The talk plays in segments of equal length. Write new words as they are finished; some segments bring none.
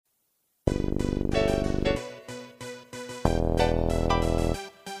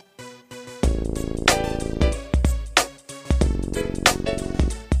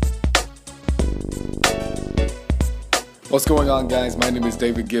What's going on, guys? My name is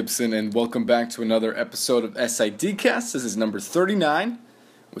David Gibson, and welcome back to another episode of SIDcast. This is number 39,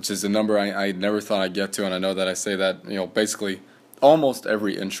 which is a number I never thought I'd get to, and I know that I say that, basically almost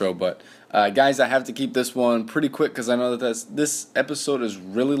every intro. But guys, I have to keep this one pretty quick because I know that this episode is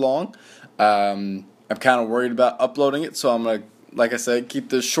really long. I'm kind of worried about uploading it, so I'm gonna, like I said, keep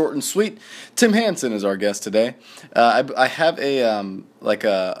this short and sweet. Tim Hanson is our guest today. I have a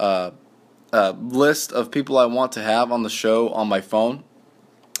list of people I want to have on the show on my phone,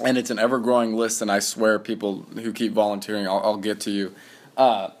 and it's an ever-growing list, and I swear people who keep volunteering, I'll get to you.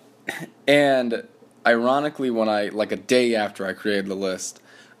 And ironically, when a day after I created the list,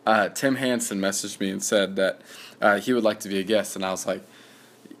 Tim Hanson messaged me and said that he would like to be a guest, and I was like,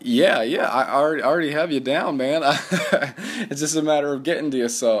 yeah, I already have you down, man. It's just a matter of getting to you,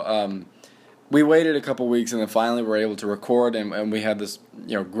 so we waited a couple weeks, and then finally we're able to record, and we had this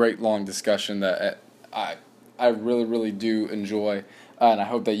great long discussion that I really, really do enjoy, and I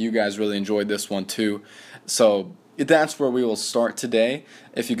hope that you guys really enjoyed this one too. So that's where we will start today.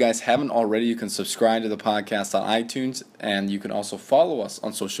 If you guys haven't already, you can subscribe to the podcast on iTunes, and you can also follow us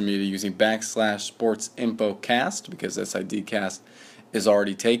on social media using /SportsInfoCast, because SIDcast is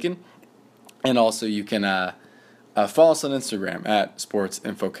already taken. And also you can follow us on Instagram at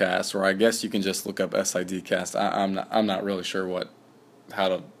SportsInfoCast, or I guess you can just look up SIDcast. I'm not really sure how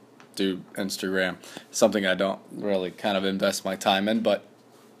to do Instagram. Something I don't really kind of invest my time in, but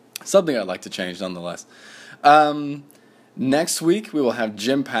something I'd like to change nonetheless. Next week we will have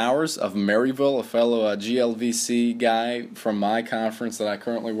Jim Powers of Maryville, a fellow GLVC guy from my conference that I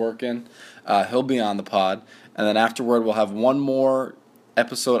currently work in. He'll be on the pod, and then afterward we'll have one more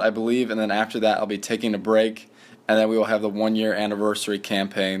episode, I believe, and then after that I'll be taking a break. And then we will have the 1-year anniversary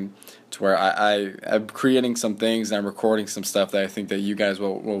campaign, to where I'm creating some things and I'm recording some stuff that I think that you guys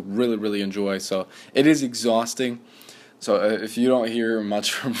will really, really enjoy. So it is exhausting. So if you don't hear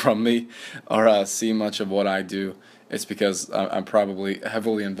much from me or see much of what I do, it's because I'm probably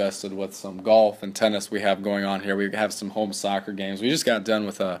heavily invested with some golf and tennis we have going on here. We have some home soccer games. We just got done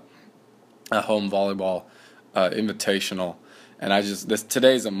with a home volleyball invitational. And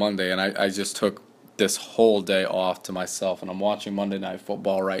today's a Monday, and I just took this whole day off to myself, and I'm watching Monday Night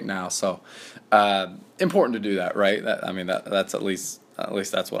Football right now. So important to do that, right? That's at least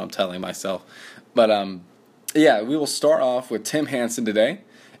that's what I'm telling myself. But we will start off with Tim Hanson today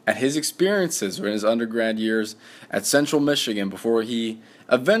and his experiences in his undergrad years at Central Michigan before he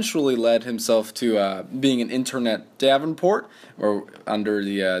eventually led himself to being an intern at Davenport, or under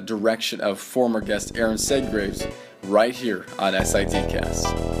the direction of former guest Aaron Sedgraves, right here on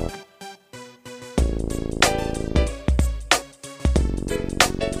SIDcast.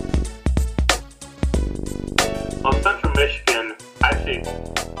 Well, Central Michigan, actually,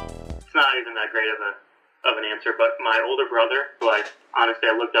 it's not even that great of an answer, but my older brother, who I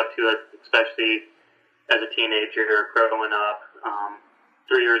looked up to, especially as a teenager growing up,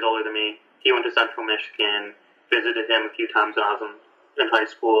 3 years older than me, he went to Central Michigan, visited him a few times when I was in high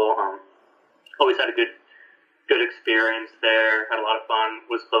school, always had a good experience there, had a lot of fun,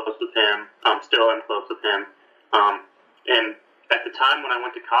 was close with him, still am close with him, and at the time when I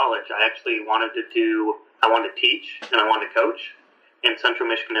went to college, I actually wanted to teach and I wanted to coach. And Central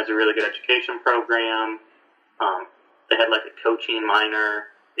Michigan has a really good education program. They had a coaching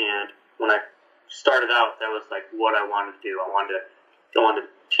minor, and when I started out, that was what I wanted to do. I wanted to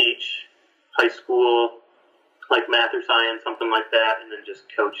teach high school, math or science, something like that, and then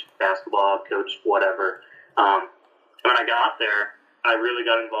just coach basketball, coach whatever. And when I got there, I really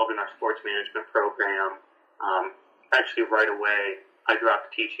got involved in our sports management program. Actually, right away, I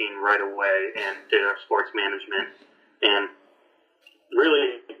dropped teaching right away and did our sports management. And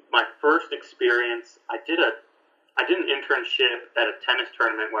really, my first experience, I did an internship at a tennis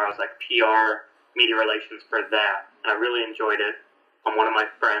tournament where I was PR media relations for that. And I really enjoyed it. One of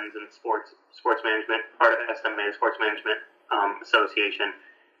my friends in sports management, part of SMA, Sports Management Association,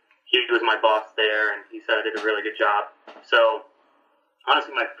 he was my boss there, and he said I did a really good job. So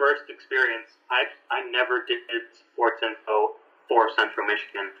honestly, my first experience, I never did sports info for Central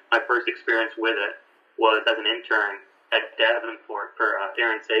Michigan. My first experience with it was as an intern at Davenport for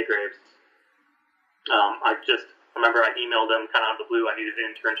Aaron Sedgraves. I remember I emailed him kind of out of the blue. I needed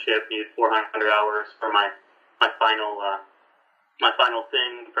an internship, needed 400 hours for my final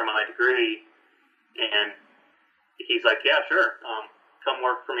thing for my degree, and he's like, yeah, sure, come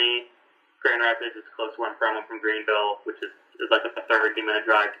work for me. Grand Rapids is close to where I'm from. I'm from Greenville, which is a 30-minute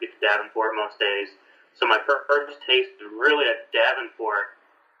drive to get to Davenport most days. So my first taste was really at Davenport.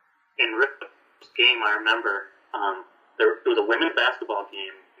 In the game, I remember it was a women's basketball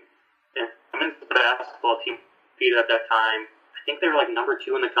game, and the women's basketball team undefeated at that time. I think they were like number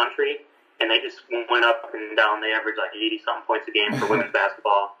 2 in the country, and they just went up and down. They averaged like 80-something points a game for women's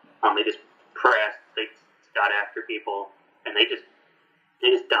basketball. They just pressed, they got after people, and they just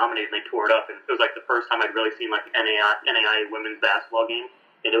dominated. And they tore it up, and it was like the first time I'd really seen like NAIA women's basketball game,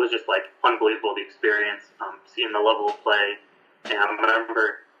 and it was just like unbelievable, the experience, seeing the level of play. And I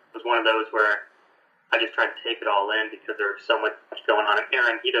remember it was one of those where I just tried to take it all in because there was so much going on. And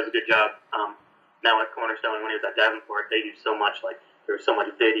Aaron, he does a good job now at Cornerstone. When he was at Davenport, they do so much. Like, there was so much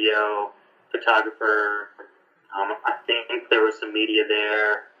video, photographer. I think there was some media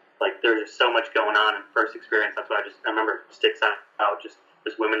there. Like, there's just so much going on in first experience. That's what I remember sticks out, just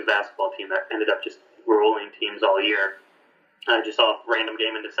this women's basketball team that ended up just rolling teams all year. I just saw a random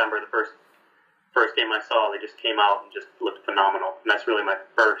game in December. The first game I saw, they just came out and just looked phenomenal. And that's really my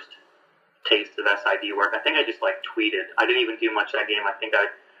first taste of SID work. I think I just like tweeted. I didn't even do much that game. I think I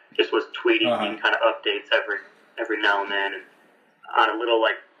just was tweeting kind of updates every now and then, and on a little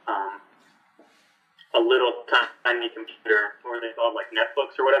tiny computer, what were they called, like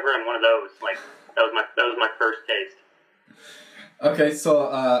netbooks or whatever, and one of those, like, that was my first taste. Okay,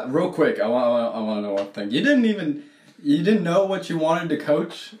 so real quick, I want to know one thing. You didn't know what you wanted to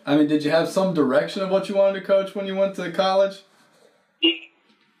coach? I mean, did you have some direction of what you wanted to coach when you went to college?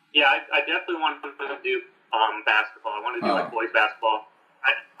 Yeah, I definitely wanted to do basketball. I wanted to do like boys basketball.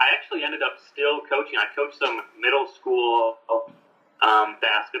 I actually ended up still coaching. I coached some middle school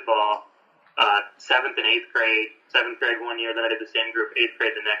basketball, 7th and 8th grade. 7th grade one year, then I did the same group 8th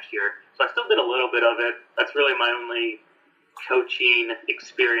grade the next year. So I still did a little bit of it. That's really my only coaching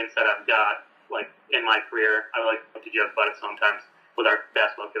experience that I've got, like, in my career. I like to joke about it sometimes with our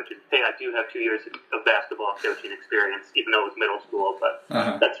basketball coaches. Hey, I do have 2 years of basketball coaching experience, even though it was middle school, but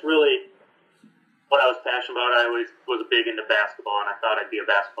that's really what I was passionate about. I always was big into basketball, and I thought I'd be a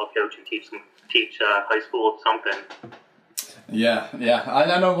basketball coach and teach high school something. Yeah.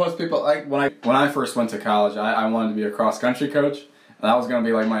 I know most people, like, when I first went to college, I wanted to be a cross country coach, and that was going to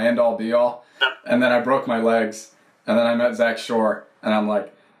be like my end all be all. And then I broke my legs, and then I met Zach Shore, and I'm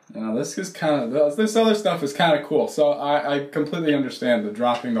like, this is kind of, this other stuff is kind of cool. So I completely understand the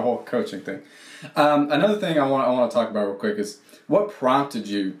dropping the whole coaching thing. Another thing I want to talk about real quick is, what prompted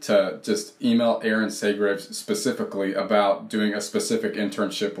you to just email Aaron Segraves specifically about doing a specific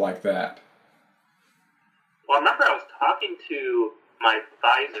internship like that? Well, I remember I was talking to my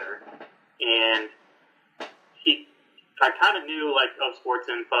advisor, and I kind of knew, like, of sports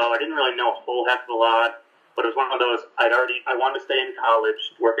info. I didn't really know a whole heck of a lot, but it was one of those, I wanted to stay in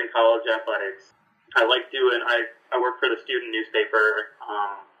college, work in college athletics. I worked for the student newspaper,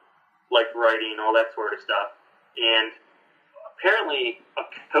 like writing, all that sort of stuff. And apparently a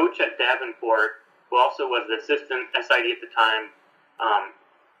coach at Davenport, who also was the assistant SID at the time,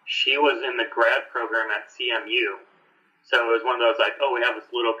 she was in the grad program at CMU. So it was one of those, like, we have this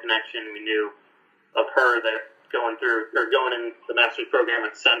little connection. We knew of her that going in the master's program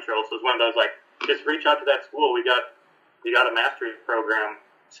at Central. So it was one of those, like, just reach out to that school. We got a master's program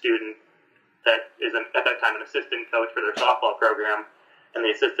student that is at that time an assistant coach for their softball program and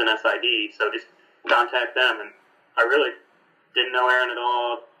the assistant SID. So just contact them. And I really didn't know Aaron at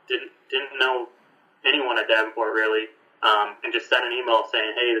all. Didn't know anyone at Davenport really. And just sent an email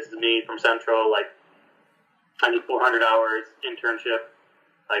saying, hey, this is me from Central. Like, I need 400 hours internship.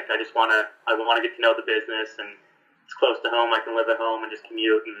 Like, I want to get to know the business, and it's close to home. I can live at home and just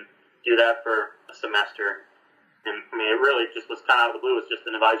commute and do that for a semester. And I mean, it really just was kind of out of the blue. It's just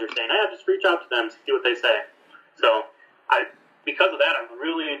an advisor saying, hey, just reach out to them, see what they say. So because of that, I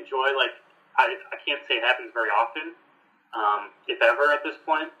really enjoy, like, I can't say it happens very often, if ever at this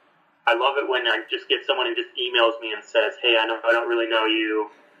point. I love it when I just get someone who just emails me and says, hey, I don't really know you.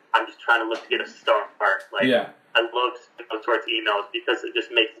 I'm just trying to look to get a start. Like, yeah. I love those sorts of emails because it just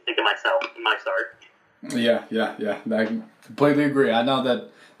makes me think of myself and my start. Yeah. I completely agree. I know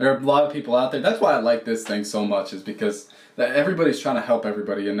that there are a lot of people out there. That's why I like this thing so much, is because everybody's trying to help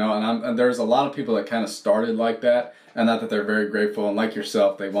everybody, and there's a lot of people that kind of started like that, and that they're very grateful, and like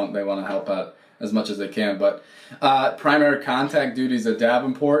yourself, they want to help out as much as they can. But primary contact duties at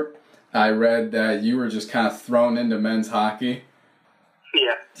Davenport, I read that you were just kind of thrown into men's hockey.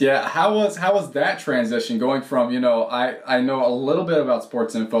 Yeah. How was that transition going from, I know a little bit about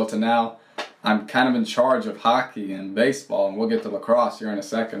sports info to now I'm kind of in charge of hockey and baseball, and we'll get to lacrosse here in a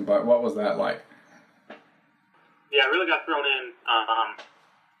second, but what was that like? Yeah, I really got thrown in.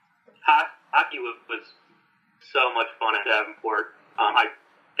 Hockey was so much fun at Davenport. I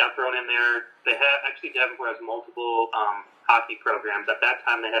got thrown in there. Davenport has multiple hockey programs. At that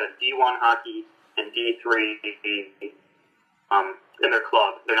time, they had a D1 hockey and D3 in their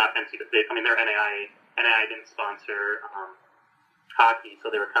club. They're not NCAA. They're NAIA NAI didn't sponsor hockey, so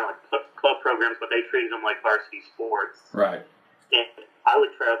they were kind of like club programs, but they treated them like varsity sports. Right. And I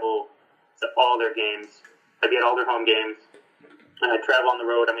would travel to all their games. I'd be at all their home games, and I'd travel on the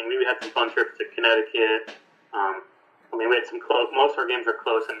road. I mean, we had some fun trips to Connecticut. I mean, we had some close. Most of our games were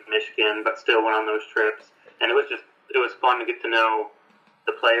close in Michigan, but still went on those trips. And it was fun to get to know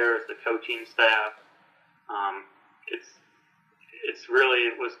the players, the coaching staff.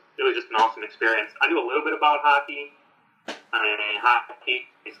 It was just an awesome experience. I knew a little bit about hockey. I mean, hockey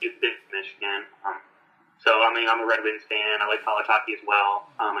is big in Michigan. So, I mean, I'm a Red Wings fan. I like college hockey as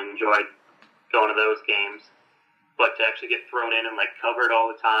well. I enjoyed going to those games. But to actually get thrown in and, like, cover it all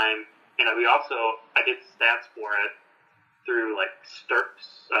the time. And I did stats for it through, like,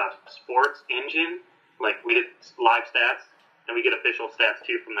 Sports Engine. Like, we did live stats, and we get official stats,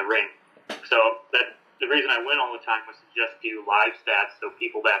 too, from the ring. So the reason I went all the time was to just do live stats so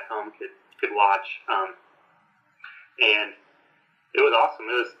people back home could watch. And it was awesome.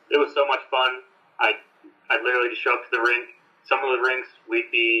 It was so much fun. I'd literally just show up to the rink. Some of the rinks,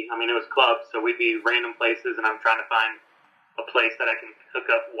 it was clubs, so we'd be random places, and I'm trying to find a place that I can hook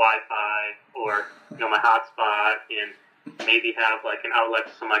up Wi-Fi or, my hotspot and maybe have, like, an outlet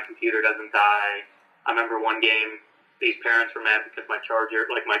so my computer doesn't die. I remember one game, these parents were mad because my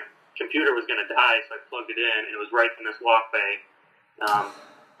computer was going to die, so I plugged it in, and it was right in this walkway.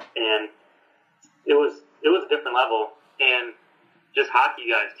 And it was a different level. And just hockey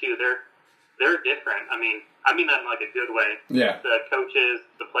guys, too, they're different. I mean that in, like, a good way. Yeah. The coaches,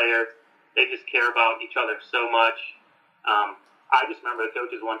 the players, they just care about each other so much. I just remember the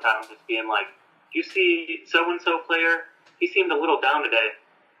coaches one time just being like, "Do you see so-and-so player? He seemed a little down today.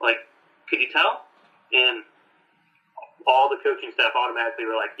 Like, could you tell?" And all the coaching staff automatically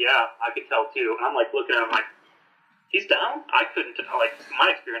were like, "Yeah, I could tell too." And I'm like looking at him like, "He's down?" I couldn't tell. Like, from my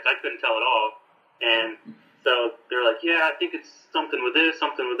experience, I couldn't tell at all. And so they're like, "Yeah, I think it's something with this."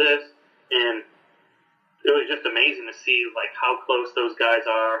 And it was just amazing to see, like, how close those guys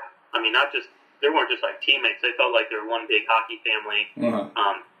are. I mean, they weren't just like teammates. They felt like they were one big hockey family. Uh-huh.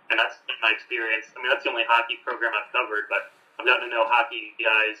 And that's my experience. I mean, that's the only hockey program I've covered, but I've gotten to know hockey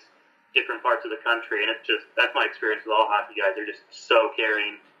guys, different parts of the country, and that's my experience with all hockey guys. They're just so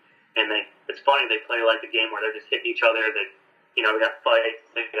caring, and it's funny, they play like a game where they're just hitting each other. They got fights,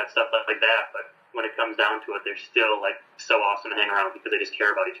 they got stuff like that, but when it comes down to it, they're still, like, so awesome to hang around because they just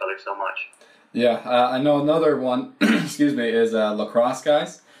care about each other so much. Yeah, I know another one, excuse me, is lacrosse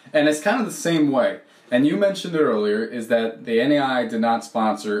guys, and it's kind of the same way. And you mentioned it earlier, is that the NAI did not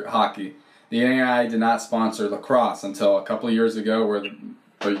sponsor hockey. The NAI did not sponsor lacrosse until a couple of years ago, where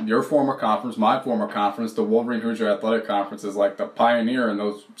your former conference, my former conference, the Wolverine Hoosier Athletic Conference, is like the pioneer in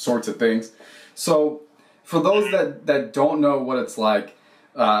those sorts of things. So for those that don't know what it's like,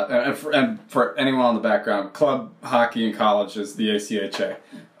 and for anyone on the background, club hockey in college is the ACHA.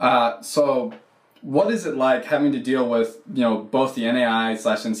 So what is it like having to deal with, both the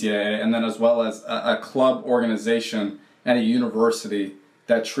NAI/NCAA and then as well as a club organization and a university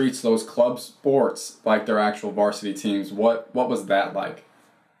that treats those club sports like their actual varsity teams? What was that like?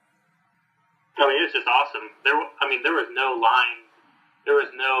 I mean, it was just awesome. There was no line. There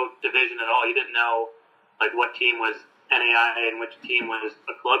was no division at all. You didn't know, like, what team was NAI and which team was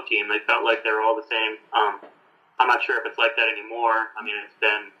a club team. They felt like they were all the same. I'm not sure if it's like that anymore. I mean, it's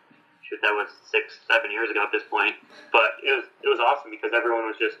been, that was 6-7 years ago at this point. But it was awesome because everyone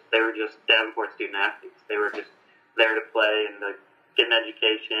they were just Davenport student athletes. They were just there to play and to get an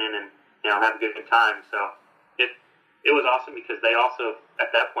education and, have a good time. So it was awesome because they also, at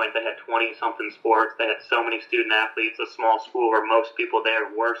that point, they had 20-something sports. They had so many student athletes, a small school where most people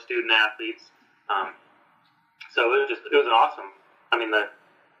there were student athletes. So it was awesome. I mean, the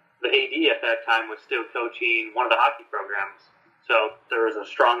AD at that time was still coaching one of the hockey programs. So there was a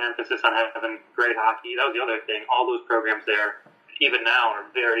strong emphasis on having great hockey. That was the other thing. All those programs there, even now, are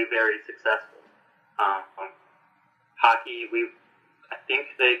very, very successful. Hockey, I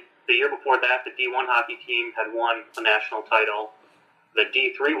think the year before that, the D1 hockey team had won a national title. The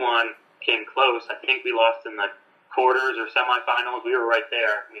D3 one came close. I think we lost in the quarters or semifinals. We were right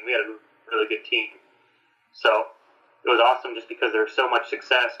there. I mean, we had a really good team. So it was awesome just because there was so much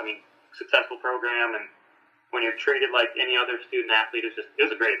success. I mean, successful program, and when you're treated like any other student athlete, it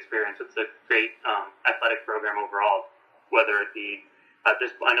was a great experience. It's a great athletic program overall. Whether it be I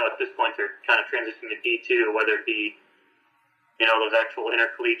know at this point they're kind of transitioning to D2, whether it be those actual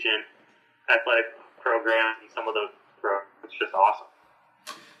intercollegiate athletic programs and some of those programs. It's just awesome.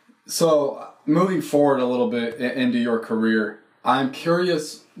 So moving forward a little bit into your career, I'm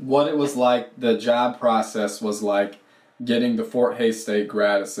curious what it was like, the job process was like getting the Fort Hays State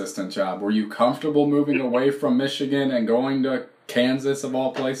grad assistant job? Were you comfortable moving away from Michigan and going to Kansas, of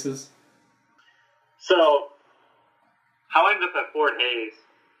all places? So, how I ended up at Fort Hays,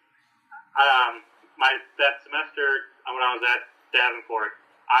 that semester when I was at Davenport,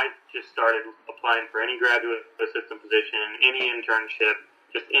 I just started applying for any graduate assistant position, any internship,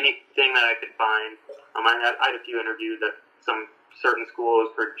 just anything that I could find. I had a few interviews at some certain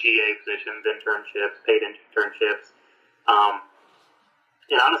schools for GA positions, internships, paid internships.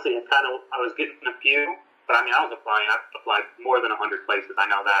 And honestly, I was getting a few, but I mean, I was applying. I applied more than 100 places. I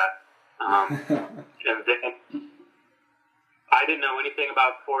know that. And then I didn't know anything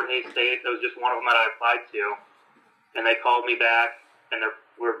about Fort Hays State. That was just one of them that I applied to. And they called me back, and they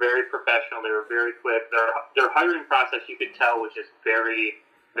were very professional. They were very quick. Their hiring process, you could tell, was just very,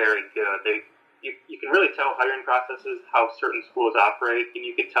 very good. You can really tell hiring processes, how certain schools operate, and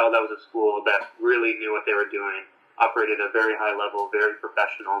you could tell that was a school that really knew what they were doing, operated at a very high level, very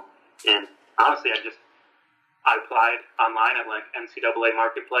professional. And honestly, I applied online at like NCAA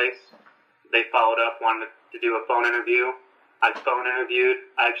Marketplace. They followed up, wanted to do a phone interview. I phone interviewed.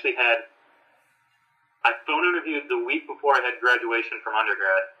 I phone interviewed the week before I had graduation from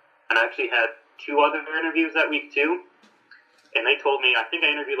undergrad. And I actually had 2 other interviews that week too. And they told me, I think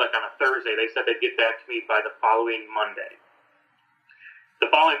I interviewed like on a Thursday. They said they'd get back to me by the following Monday. The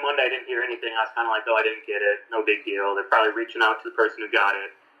following Monday, I didn't hear anything. I was kind of like, oh, I didn't get it. No big deal. They're probably reaching out to the person who got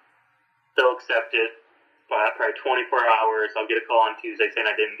it. They'll accept it. But probably 24 hours, I'll get a call on Tuesday saying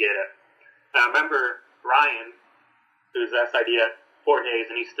I didn't get it. And I remember Ryan, who's SID at Fort Hays,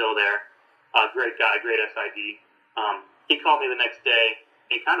 and he's still there. Great guy, great SID. He called me the next day.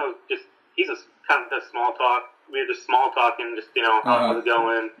 And he's a kind of small talk. We were just small talking, just, how's it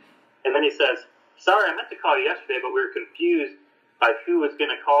going? And then he says, sorry, I meant to call you yesterday, but we were confused by who was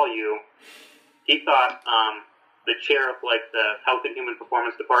going to call you. He thought the chair of like the Health and Human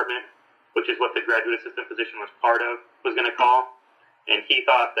Performance Department, which is what the graduate assistant position was part of, was going to call. And he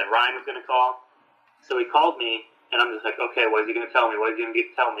thought that Ryan was going to call. So he called me, and I'm just like, okay, what is he going to tell me? What is he going to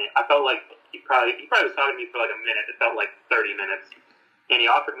tell me? I felt like he probably was talking to me for like a minute. It felt like 30 minutes. And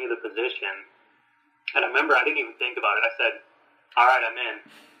he offered me the position. And I remember I didn't even think about it. I said, all right, I'm in.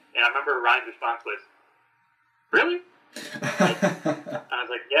 And I remember Ryan's response was, really? I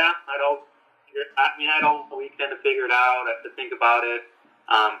was like, yeah, I had all the weekend to figure it out, to think about it.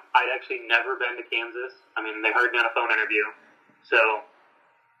 I'd actually never been to Kansas. I mean, they heard me on a phone interview. So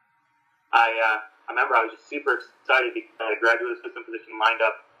I remember I was just super excited because I had a graduate assistant position lined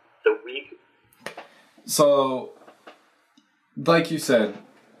up the week. So, like you said,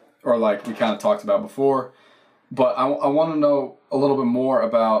 or like we kind of talked about before, but I want to know a little bit more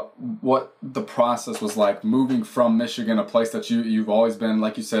about what the process was like moving from Michigan, a place that you've always been.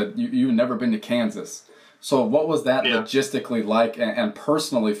 Like you said, you've never been to Kansas. So what was that logistically like and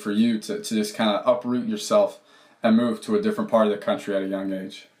personally for you to just kind of uproot yourself and move to a different part of the country at a young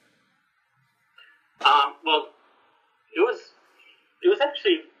age? Well, it was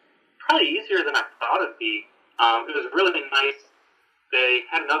actually probably easier than I thought it'd be. It was really nice. They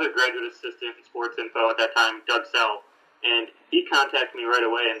had another graduate assistant in sports info at that time, Doug Sell, and he contacted me right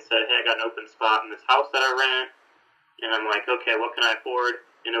away and said, hey, I got an open spot in this house that I rent. And I'm like, okay, what can I afford?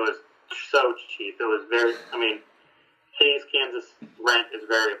 And it was so cheap. It was Hays, Kansas rent is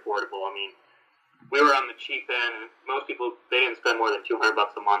very affordable. I mean, we were on the cheap end. Most people, they didn't spend more than $200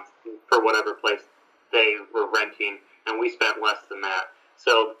 a month for whatever place they were renting, and we spent less than that.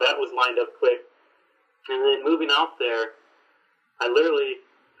 So that was lined up quick. And then moving out there, I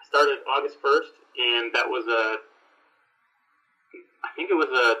started August 1st, and that was I think it was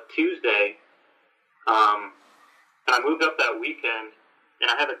a Tuesday. And I moved up that weekend,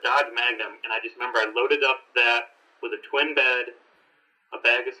 and I have a Dodge Magnum, and I just remember I loaded up that with a twin bed, a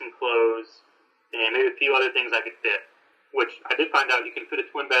bag of some clothes, and maybe a few other things I could fit, which I did find out you can fit a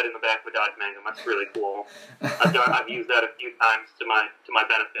twin bed in the back of a Dodge Magnum. That's really cool. I've used that a few times to my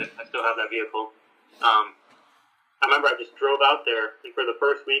benefit. I still have that vehicle. I remember I just drove out there, and for the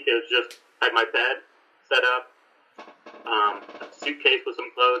first week, it was just, I had my bed set up, a suitcase with some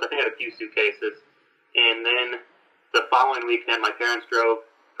clothes. I think I had a few suitcases. And then the following weekend, my parents drove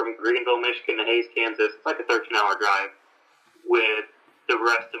from Greenville, Michigan to Hays, Kansas. It's like a 13-hour drive with the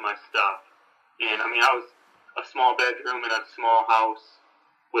rest of my stuff. And, I mean, I was a small bedroom in a small house.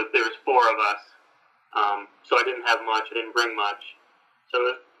 There was 4 of us. So I didn't have much. I didn't bring much.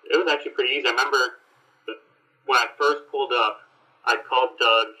 So it was actually pretty easy. I remember when I first pulled up, I called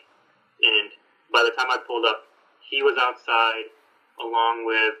Doug, and by the time I pulled up, he was outside along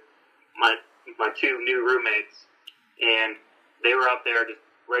with my 2 new roommates, and they were out there just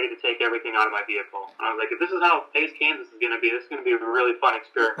ready to take everything out of my vehicle. And I was like, if this is how Hayes, Kansas is going to be, this is going to be a really fun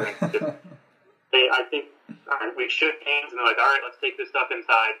experience. I think we shook hands and they're like, all right, let's take this stuff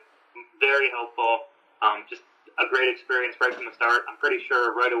inside. Very helpful. Just a great experience right from the start. I'm pretty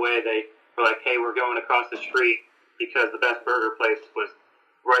sure right away they were like, hey, we're going across the street because the best burger place was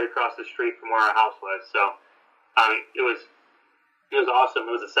right across the street from where our house was. So it was awesome.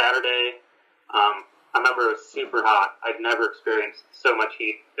 It was a Saturday. I remember it was super hot. I'd never experienced so much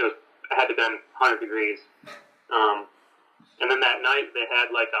heat. It had to have been 100 degrees. And then that night they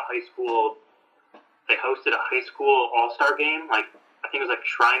had like they hosted a high school all-star game. Like, I think it was like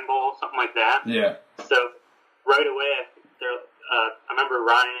Shrine Bowl, something like that. Yeah. So right away, I remember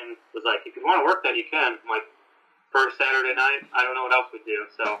Ryan was like, if you want to work that, you can. I'm like, first Saturday night, I don't know what else we'd do.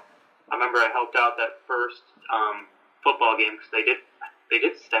 So I remember I helped out that first football game because they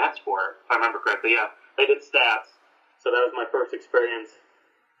did stats for it, if I remember correctly. Yeah, they did stats. So that was my first experience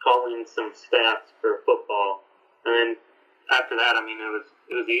calling some stats for football. And then after that, I mean, it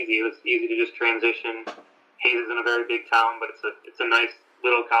was easy. It was easy to just transition. Hayes isn't a very big town, but it's a nice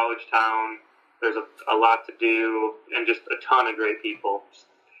little college town. There's a lot to do and just a ton of great people.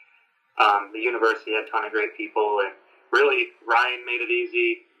 The university had a ton of great people, and really Ryan made it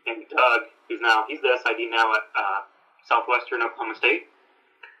easy. And Doug, he's the SID now at Southwestern Oklahoma State.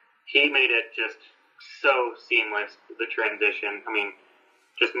 He made it just so seamless, the transition. I mean,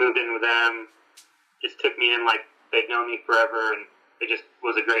 just moved in with them, just took me in like they'd known me forever, and it just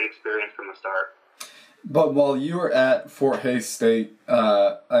was a great experience from the start. But while you were at Fort Hays State,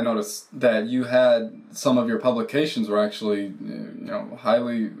 I noticed that you had some of your publications were actually,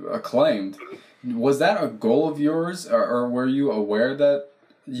 highly acclaimed. Was that a goal of yours, or were you aware that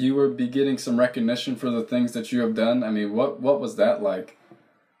you would be getting some recognition for the things that you have done? I mean, what was that like?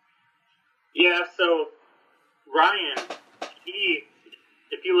 Yeah, so Ryan,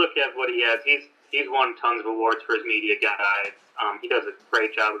 if you look at what he has, he's won tons of awards for his media guides. He does a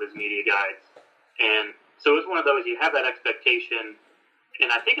great job with his media guides. And so it was one of those, you have that expectation, and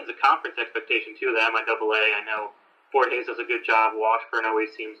I think it's a conference expectation too, the MIAA. I know Fort Hays does a good job. Washburn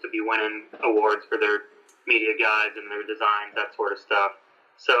always seems to be winning awards for their media guides and their designs, that sort of stuff.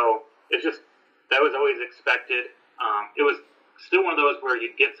 So it's just, that was always expected. It was still one of those where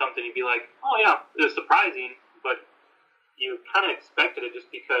you'd get something, you'd be like, oh yeah, it was surprising, but you kind of expected it just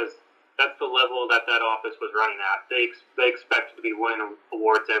because that's the level that office was running at. They expected to be winning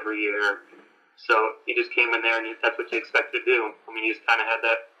awards every year. So you just came in there and that's what you expected to do. I mean, you just kind of had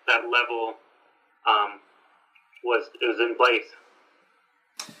that level was in place.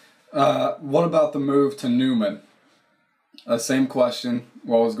 What about the move to Newman? Same question.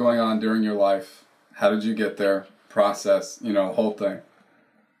 What was going on during your life? How did you get there? Process, whole thing.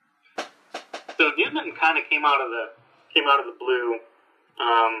 So Newman kind of came out of the blue.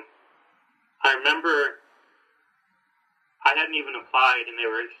 I remember I hadn't even applied, and they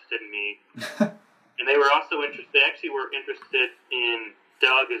were interested in me. And they were also interested. They actually were interested in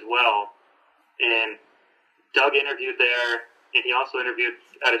Doug as well. And Doug interviewed there, and he also interviewed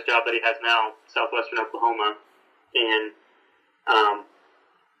at his job that he has now, Southwestern Oklahoma. And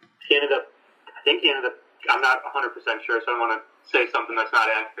he ended up. I'm not 100% sure, so I don't want to say something that's not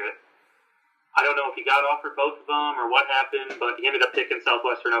accurate. I don't know if he got offered both of them or what happened, but he ended up picking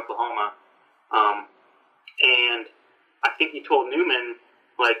Southwestern Oklahoma. And I think he told Newman,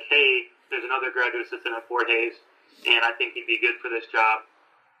 like, hey, there's another graduate assistant at Fort Hays, and I think he'd be good for this job.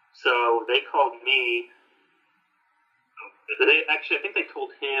 So they called me. I think they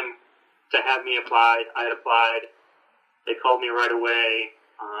told him to have me apply. I had applied. They called me right away.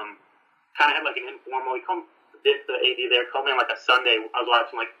 Kind of had like an informal. The AD there called me on like a Sunday. I was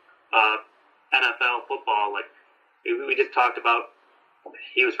watching like NFL football. Like we just talked about.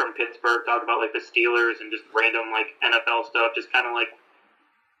 He was from Pittsburgh. Talked about like the Steelers and just random like NFL stuff. Just kind of like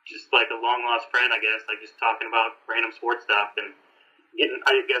a long lost friend, I guess. Like just talking about random sports stuff and getting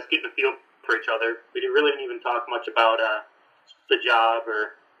a feel for each other. We really didn't even talk much about the job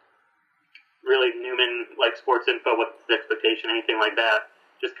or really Newman like sports info, what's the expectation, anything like that.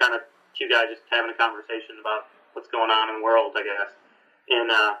 Just kind of two guys just having a conversation about what's going on in the world, I guess. And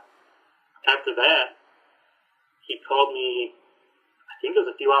after that, he called me, I think it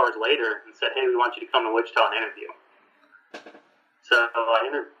was a few hours later, and said, hey, we want you to come to Wichita and interview. So I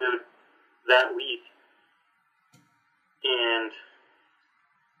interviewed that week, and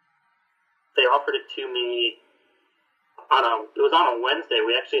they offered it to me it was on a Wednesday.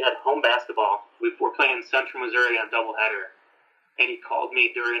 We actually had home basketball. We were playing Central Missouri on a doubleheader. And he called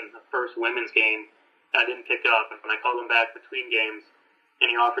me during the first women's game. I didn't pick up. And when I called him back between games, and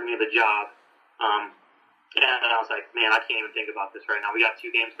he offered me the job. And I was like, man, I can't even think about this right now. We got 2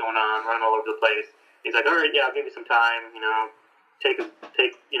 games going on, running all over the place. He's like, all right, yeah, I'll give you some time, take a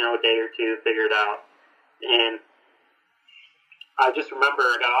day or two, figure it out. And I just remember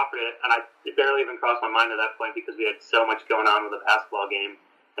I got offered it, and it barely even crossed my mind at that point because we had so much going on with the basketball game,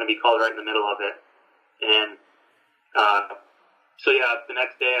 and be called right in the middle of it. And so yeah, the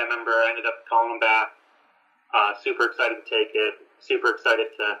next day I remember I ended up calling him back, super excited to take it, super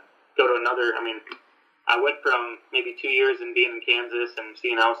excited to go to another. I mean, I went from maybe 2 years and being in Kansas and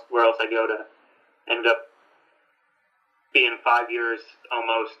seeing where else I go to end up being 5 years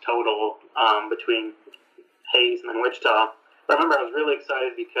almost total between Hayes and then Wichita. But I remember I was really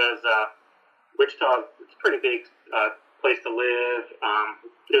excited because Wichita, it's a pretty big place to live.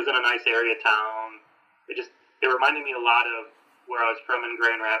 It was in a nice area town. It reminded me a lot of where I was from in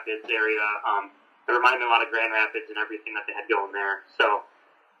Grand Rapids area. It reminded me a lot of Grand Rapids and everything that they had going there. So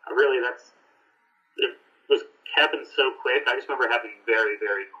really it was happened so quick. I just remember it happening very,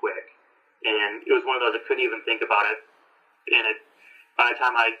 very quick. And it was one of those I couldn't even think about it. And by the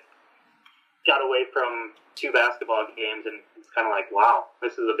time I got away from 2 basketball games, and it's kind of like, wow,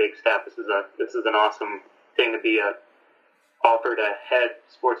 this is a big step. This is an awesome thing to be offered a head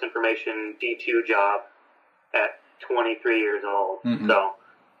sports information D2 job at 23 years old. Mm-hmm. So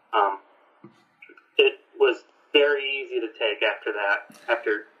it was very easy to take after that.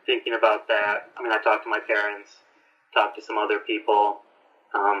 After thinking about that, I mean, I talked to my parents, talked to some other people.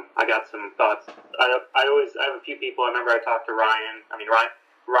 I got some thoughts. I have a few people. I remember I talked to Ryan. I mean,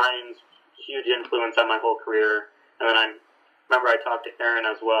 Ryan's huge influence on my whole career. And then I remember I talked to Aaron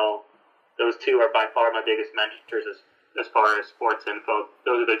as well. Those 2 are by far my biggest mentors as far as sports info.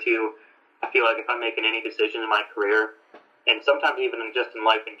 Those are the 2. I feel like if I'm making any decision in my career, and sometimes even just in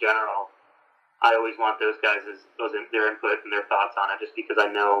life in general, I always want those guys' their input and their thoughts on it, just because I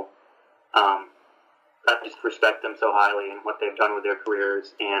know I just respect them so highly and what they've done with their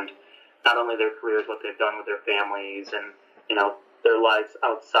careers, and not only their careers, what they've done with their families and their lives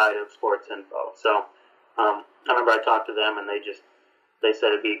outside of sports info. So I remember I talked to them, and they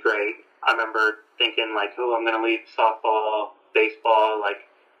said it'd be great. I remember thinking like, oh, I'm going to leave softball, baseball, like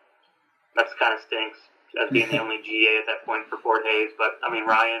that kind of stinks as being the only GA at that point for Fort Hays. But I mean,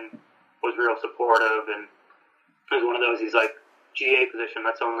 Ryan was real supportive, and it was one of those. He's like, GA position,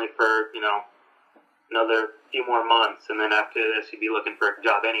 that's only for another few more months, and then after this, you'd be looking for a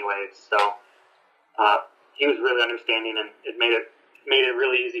job anyways. So he was really understanding, and it made it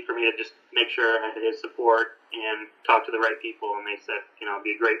really easy for me to just make sure I had his support and talk to the right people. And they said, it'd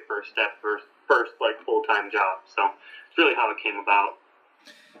be a great first step, first like full-time job. So it's really how it came about.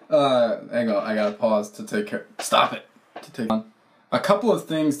 Hang on, I gotta pause to take care. Stop it. To take on a couple of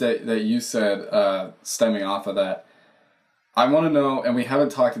things that you said, stemming off of that. I want to know, and we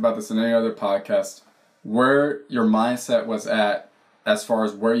haven't talked about this in any other podcast, where your mindset was at as far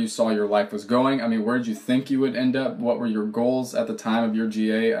as where you saw your life was going. I mean, where did you think you would end up? What were your goals at the time of your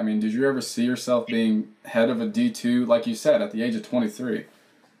GA? I mean, did you ever see yourself being head of a D2, like you said, at the age of 23?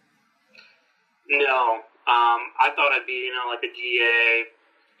 No. I thought I'd be, like a GA,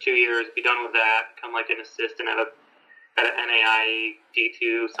 2 years, be done with that, become like an assistant at an NAIA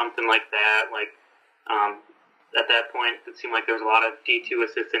D2, something like that. Like, at that point, it seemed like there was a lot of D2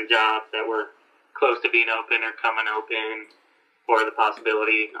 assistant jobs that were close to being open or coming open, or the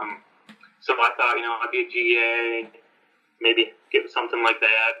possibility. So I thought, I'd be a GA, maybe get something like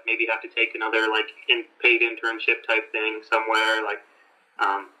that, maybe have to take another paid internship type thing somewhere.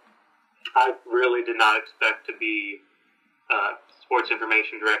 I really did not expect to be sports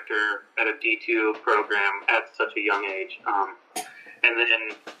information director at a D2 program at such a young age. And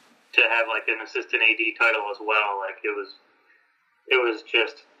then to have an assistant AD title as well, it was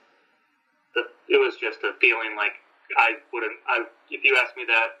just a feeling like if you asked me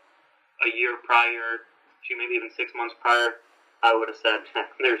that a year prior, maybe even 6 months prior, I would have said,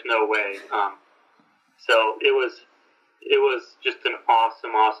 there's no way. So it was just an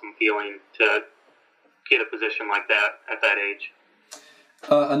awesome feeling to get a position like that at that age.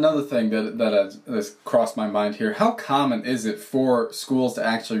 Another thing that has crossed my mind here, how common is it for schools to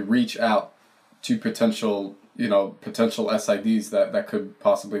actually reach out to potential SIDs that could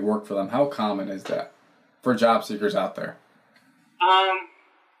possibly work for them? How common is that for job seekers out there?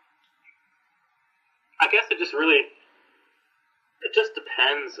 I guess it just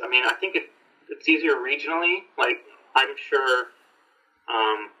depends. I mean, I think it's easier regionally. I'm sure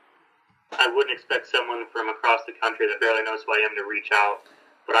I wouldn't expect someone from across the country that barely knows who I am to reach out.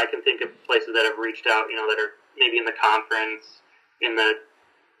 But I can think of places that have reached out, that are maybe in the conference, in the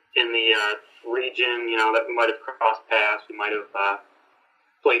region, that we might have crossed paths, we might have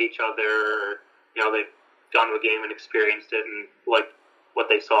played each other, or, gone to a game and experienced it and like what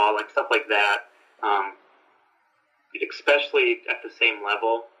they saw, like stuff like that. Especially at the same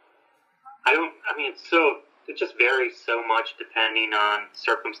level. It just varies so much depending on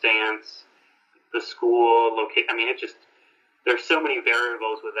circumstance, the school, location. There's so many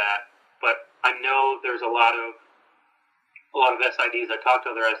variables with that. But I know there's a lot of SIDs. I talked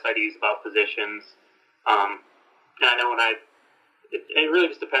to other SIDs about positions. And I know it really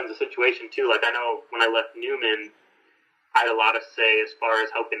just depends on the situation too. Like I know when I left Newman, I had a lot to say as far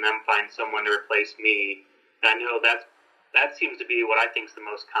as helping them find someone to replace me. And I know that seems to be what I think is the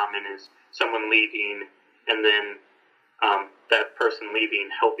most common is someone leaving and then that person leaving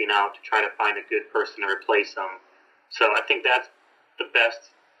helping out to try to find a good person to replace them. So I think that's the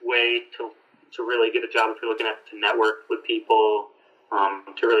best way to really get a job if you're looking to network with people,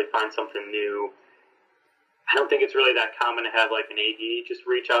 to really find something new. I don't think it's really that common to have like an AD just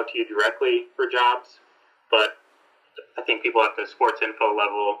reach out to you directly for jobs, but I think people at the sports info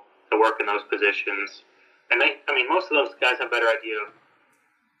level to work in those positions, and most of those guys have a better idea of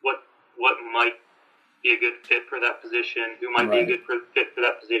what might be a good fit for that position, who might be a good fit for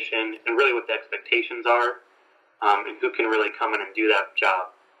that position, and really what the expectations are, and who can really come in and do that job.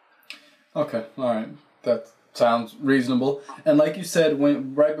 Okay, all right. That sounds reasonable. And like you said,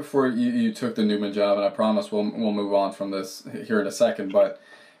 right before you took the Newman job, and I promise we'll move on from this here in a second, but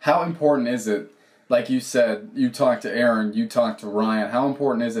how important is it, like you said, you talked to Aaron, you talked to Ryan, how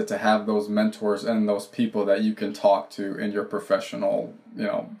important is it to have those mentors and those people that you can talk to in your professional,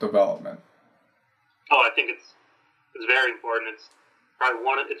 development? Oh, I think it's very important. It's probably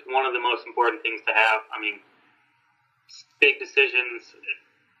one of the most important things to have. Big decisions,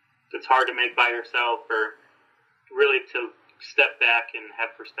 it's hard to make by yourself, or really to step back and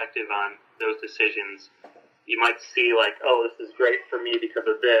have perspective on those decisions. You might see like, oh, this is great for me because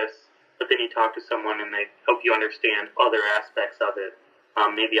of this, but then you talk to someone and they help you understand other aspects of it,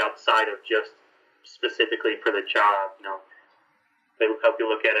 maybe outside of just specifically for the job. They will help you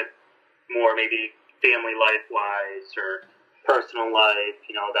look at it more, maybe family life-wise or personal life.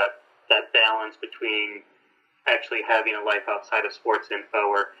 That balance between actually having a life outside of sports info,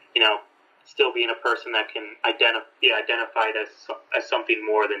 or still being a person that can be identified as something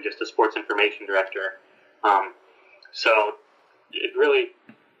more than just a sports information director. So it really,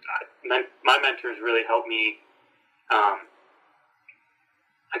 my mentors really helped me, I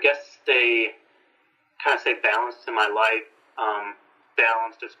guess stay balanced in my life,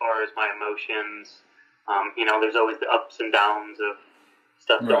 balanced as far as my emotions. There's always the ups and downs of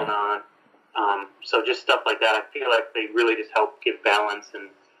stuff going on. So just stuff like that, I feel like they really just help give balance, and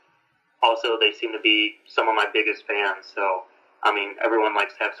also they seem to be some of my biggest fans. So, everyone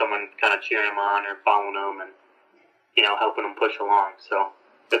likes to have someone kind of cheering them on or following them and, helping them push along. So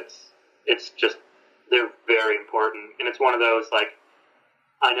it's just, they're very important. And it's one of those, like,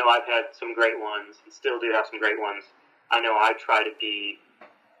 I know I've had some great ones and still do have some great ones. I know I try to be,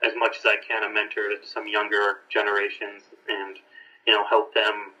 as much as I can, a mentor to some younger generations and, help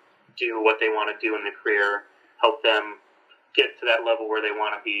them do what they want to do in their career, help them get to that level where they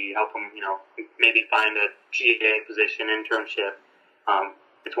want to be, help them, maybe find a GA position, internship.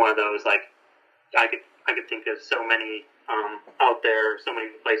 It's one of those, like, I could think of so many out there, so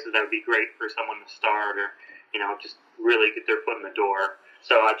many places that would be great for someone to start or, just really get their foot in the door.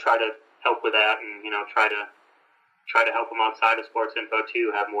 So I try to help with that and, try to help them outside of sports info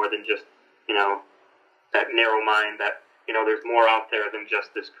too, have more than just, that narrow mind that, there's more out there than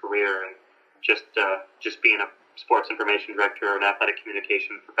just this career and just being a sports information director or an athletic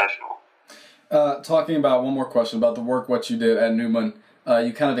communication professional. Talking about one more question about the work, what you did at Newman,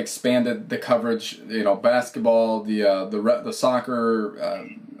 you kind of expanded the coverage, basketball, the soccer,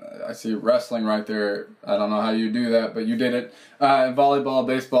 I see wrestling right there. I don't know how you do that, but you did it. Volleyball,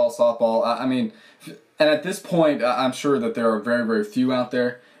 baseball, softball. And at this point, I'm sure that there are very, very few out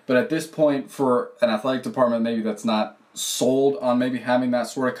there, but at this point for an athletic department, maybe that's not sold on maybe having that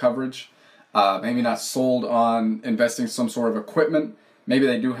sort of coverage, maybe not sold on investing some sort of equipment. Maybe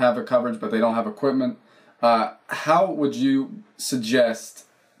they do have a coverage, but they don't have equipment. How would you suggest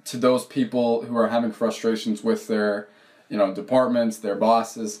to those people who are having frustrations with their, departments, their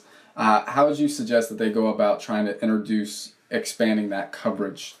bosses, how would you suggest that they go about trying to introduce expanding that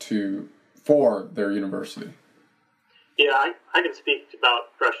coverage for their university? Yeah, I can speak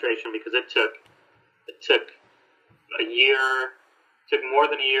about frustration because it took a year, took more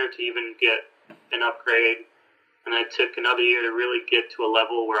than a year to even get an upgrade, and it took another year to really get to a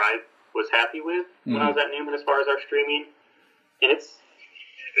level where I was happy with when I was at Newman as far as our streaming. And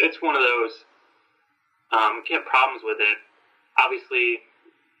it's one of those, you have problems with it. Obviously,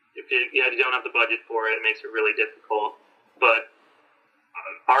 if you you don't have the budget for it. It makes it really difficult. But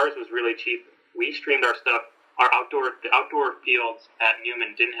ours was really cheap. We streamed our stuff. The outdoor fields at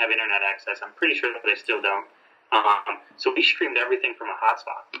Newman didn't have internet access. I'm pretty sure that they still don't. So we streamed everything from a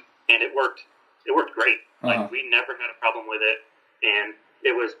hotspot, and it worked. It worked great. Like, we never had a problem with it, and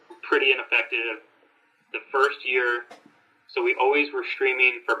it was pretty ineffective the first year. So we always were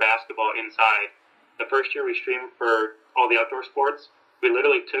streaming for basketball inside. The first year we streamed for all the outdoor sports, we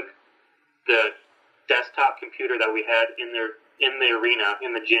literally took the desktop computer that we had in the arena,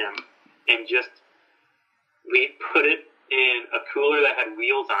 in the gym, and we put it in a cooler that had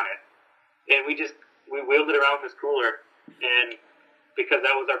wheels on it. And we wheeled it around this cooler, and because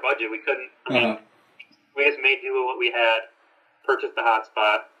that was our budget, we couldn't, we just made do with what we had, purchased the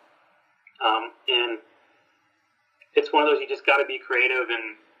hotspot, and it's one of those, you just gotta be creative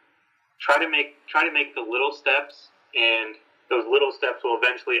and try to make the little steps, and those little steps will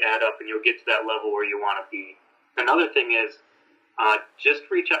eventually add up, and you'll get to that level where you want to be. Another thing is, just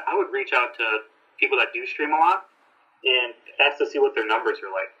reach out. I would reach out to people that do stream a lot and ask to see what their numbers are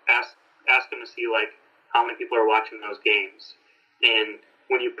like. Ask them to see, like, how many people are watching those games. And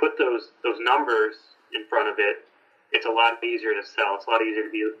when you put those numbers in front of it, it's a lot easier to sell. It's a lot easier to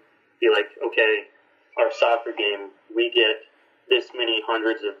be like, okay, our soccer game, we get this many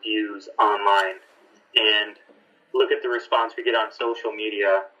hundreds of views online, and look at the response we get on social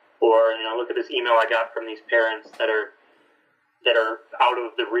media, or, look at this email I got from these parents that are out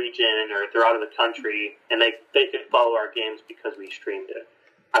of the region, or they're out of the country, and they could follow our games because we streamed it.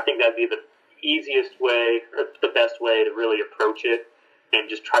 I think that'd be the easiest way, or the best way to really approach it, and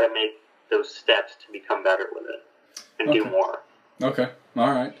just try to make those steps to become better with it and do more. Okay,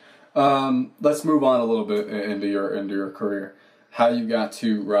 all right. Let's move on a little bit into your career. How you got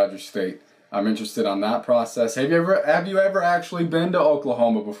to Rogers State? I'm interested on that process. Have you ever actually been to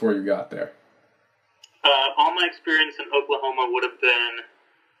Oklahoma before you got there? All my experience in Oklahoma would have been.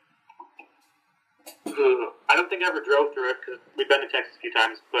 I don't think I ever drove through it because we've been to Texas a few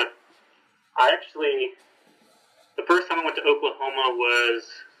times. But the first time I went to Oklahoma was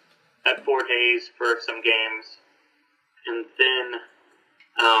at Fort Hays for some games, and then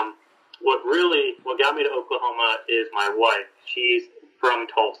what got me to Oklahoma is my wife. She's from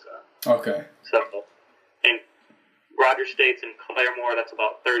Tulsa. Okay. So, and Rogers State's in Claremore. That's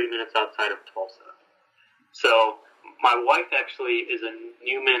about 30 minutes outside of Tulsa. So, my wife actually is a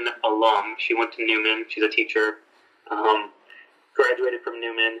Newman alum. She went to Newman. She's a teacher. Graduated from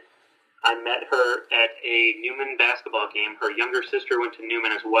Newman. I met her at a Newman basketball game. Her younger sister went to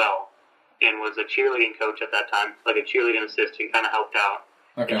Newman as well and was a cheerleading coach at that time, like a cheerleading assistant, kind of helped out.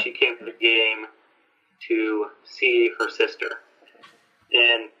 Okay. And she came to the game to see her sister.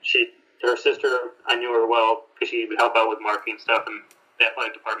 And her sister, I knew her well because she would help out with marketing stuff in the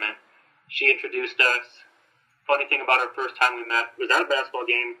athletic department. She introduced us. Funny thing about her first time we met was at a basketball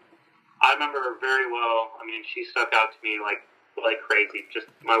game. I remember her very well. I mean, she stuck out to me like crazy. Just,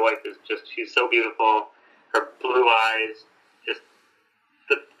 my wife she's so beautiful. Her blue eyes, just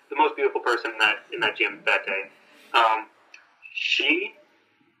the most beautiful person in that gym that day. She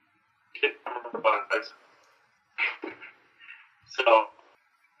did buzz. So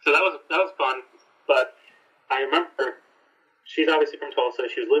that was fun. But I remember she's obviously from Tulsa.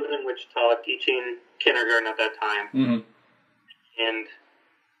 She was living in Wichita, teaching kindergarten at that time. Mm-hmm. And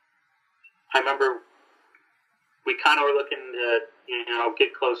I remember we kind of were looking to,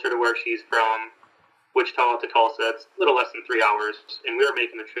 get closer to where she's from, Wichita to Tulsa. It's a little less than 3 hours, and we were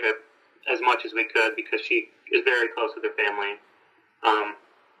making the trip as much as we could because she is very close with her family.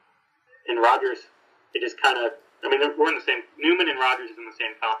 And Rogers, it just kind of, we're in the same, Newman and Rogers is in the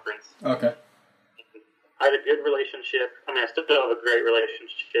same conference. Okay. I had a good relationship. I still have a great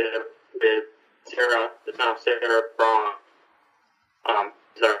relationship with Sarah. It's now Sarah Braun.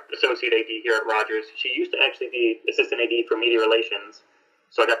 Is our associate AD here at Rogers. She used to actually be assistant AD for media relations,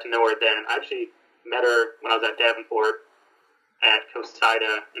 so I got to know her then. I actually met her when I was at Davenport at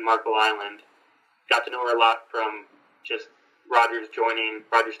Cosida in Marco Island. Got to know her a lot from just Rogers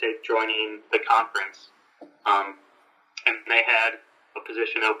State joining the conference. And they had a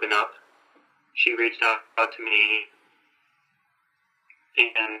position open up. She reached out to me,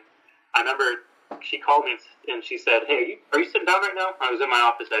 and I remember she called me and she said, "Hey, are you sitting down right now?" I was in my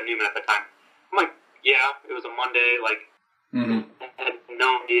office at Newman at the time. I'm like, "Yeah." It was a Monday, I had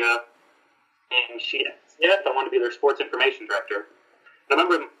no idea. And she asked if I wanted to be their sports information director. And I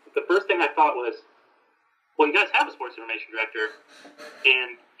remember the first thing I thought was, well, you guys have a sports information director,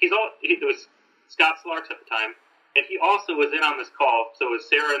 and it was Scott Slarks at the time, and he also was in on this call. So it was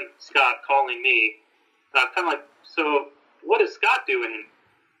Sarah and Scott calling me, and I was kind of like, "So what is Scott doing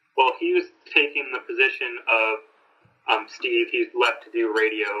Well, he was taking the position of Steve. He's left to do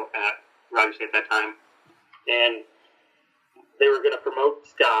radio at Rogers State at that time. And they were going to promote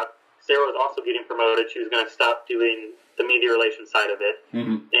Scott. Sarah was also getting promoted. She was going to stop doing the media relations side of it.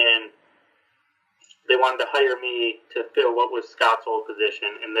 Mm-hmm. And they wanted to hire me to fill what was Scott's old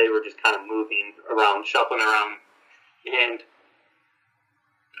position. And they were just kind of moving around, shuffling around. And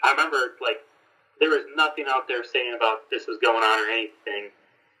I remember, like, there was nothing out there saying about this was going on or anything.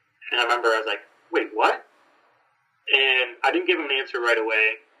 And I remember I was like, wait, what? And I didn't give him an answer right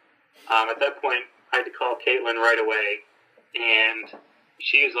away. At that point, I had to call Caitlin right away. And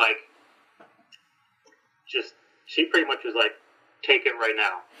she was like, she pretty much was like, take it right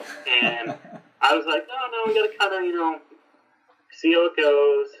now. And I was like, no, we got to kind of, see how it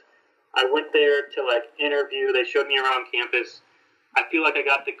goes. I went there to, like, interview. They showed me around campus. I feel like I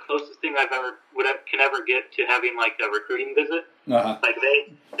got the closest thing I can ever get to having, like, a recruiting visit. Uh-huh. Like,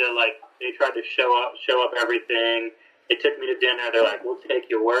 they tried to show up everything. They took me to dinner. They're like, we'll take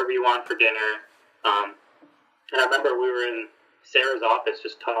you wherever you want for dinner. And I remember we were in Sarah's office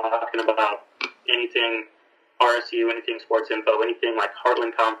just talking about anything RSU, anything sports info, anything like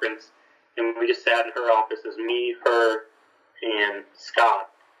Heartland Conference. And we just sat in her office as me, her, and Scott.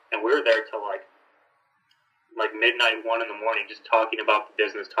 And we were there till like midnight, 1 in the morning, just talking about the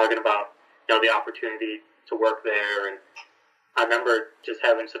business, talking about, the opportunity to work there. And I remember just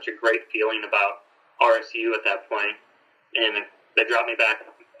having such a great feeling about RSU at that point. And they dropped me back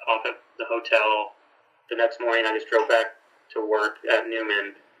off at the hotel. The next morning, I just drove back to work at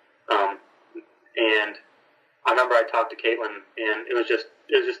Newman. And I remember I talked to Caitlin, and it was just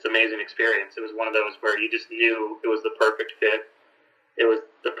an amazing experience. It was one of those where you just knew it was the perfect fit. It was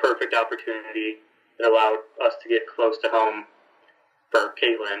the perfect opportunity that allowed us to get close to home for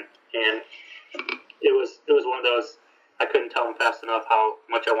Caitlin. And it was one of those, I couldn't tell them fast enough how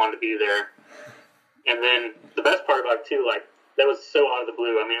much I wanted to be there. And then the best part about it, too, like, that was so out of the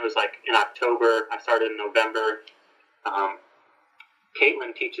blue. I mean, it was like in October. I started in November.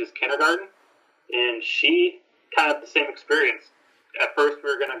 Caitlin teaches kindergarten, and she kind of had the same experience. At first, she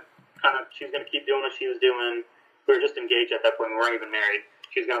was going to keep doing what she was doing. We were just engaged at that point. We weren't even married.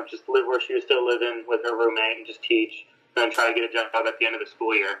 She was going to just live where she was still living with her roommate and just teach, and then try to get a job at the end of the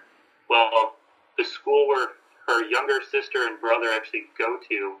school year. Well, the school where her younger sister and brother actually go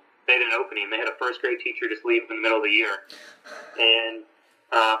to, they had an opening. They had a first grade teacher just leave in the middle of the year. And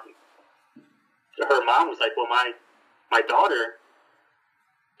her mom was like, well, my daughter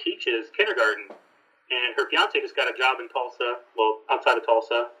teaches kindergarten, and her fiance just got a job in Tulsa, well, outside of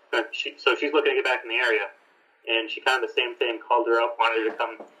Tulsa. So she's looking to get back in the area. And she kind of the same thing, called her up, wanted her to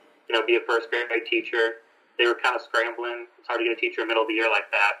come, be a first grade teacher. They were kind of scrambling. It's hard to get a teacher in the middle of the year like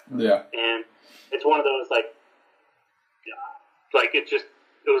that. Yeah. And it's one of those,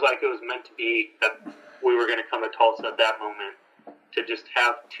 it was meant to be that we were going to come to Tulsa at that moment, to just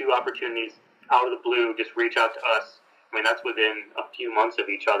have two opportunities out of the blue just reach out to us. I mean, that's within a few months of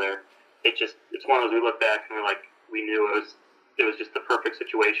each other. It's one of those, we look back and we're like, we knew it was just the perfect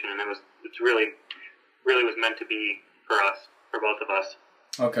situation, and it's really was meant to be for us, for both of us.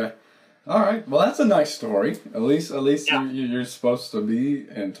 Okay. All right. Well, that's a nice story. At least Yeah. you're supposed to be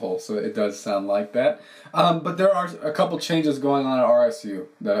in Tulsa. It does sound like that. But there are a couple changes going on at RSU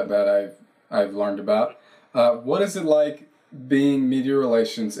that I've learned about. What is it like being media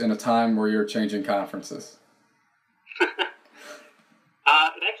relations in a time where you're changing conferences?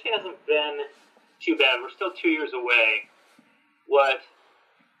 It actually hasn't been too bad. We're still 2 years away. What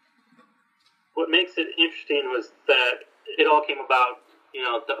makes it interesting was that it all came about,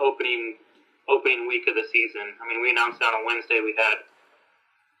 the opening week of the season. I mean, we announced on a Wednesday. We had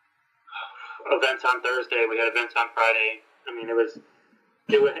events on Thursday. We had events on Friday. I mean,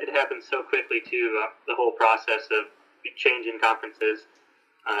 it happened so quickly too. The whole process of changing conferences.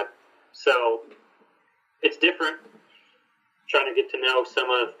 So it's different. Trying to get to know some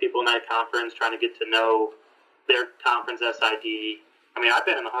of the people in that conference. Trying to get to know their conference SID. I mean, I've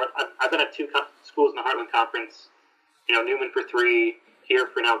been at two schools in the Heartland Conference. Newman for 3, here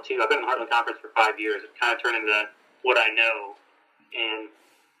for now 2. I've been in the Heartland Conference for 5 years. It kind of turned into what I know, and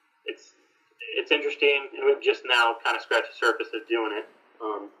it's interesting. And we've just now kind of scratched the surface of doing it,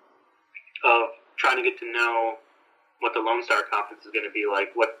 of trying to get to know what the Lone Star Conference is going to be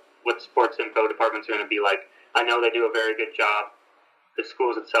like, what sports info departments are going to be like. I know they do a very good job. The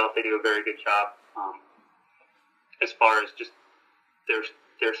schools itself, they do a very good job as far as just their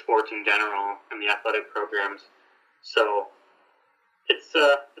sports in general and the athletic programs. So it's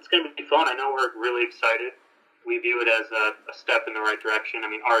going to be fun. I know we're really excited. We view it as a step in the right direction. I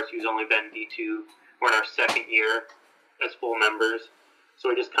mean, RSU's only been D2. We're in our second year as full members. So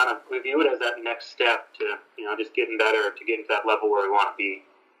we view it as that next step to, just getting better, to getting to that level where we want to be.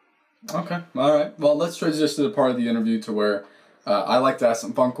 Okay, all right. Well, let's transition to the part of the interview to where I like to ask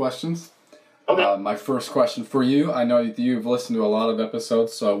some fun questions. Okay. My first question for you, I know you've listened to a lot of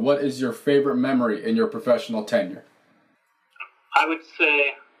episodes, so what is your favorite memory in your professional tenure? I would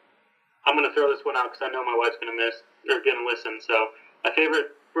say, I'm going to throw this one out because I know my wife's going to listen. So my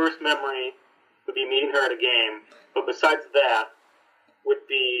favorite first memory would be meeting her at a game. But besides that, would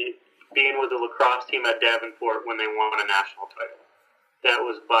be being with the lacrosse team at Davenport when they won a national title. That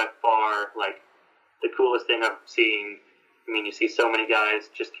was by far, the coolest thing I've seen. I mean, you see so many guys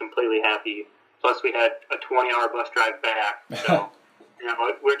just completely happy. Plus, we had a 20-hour bus drive back. So,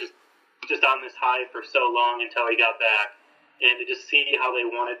 we're just on this high for so long until we got back. And to just see how they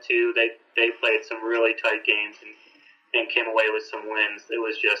wanted to, they played some really tight games and came away with some wins. It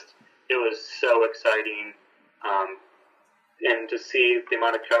was so exciting. And to see the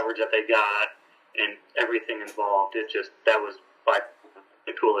amount of coverage that they got and everything involved, that was by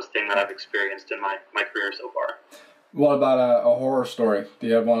the coolest thing that I've experienced in my career so far. What about a horror story? Do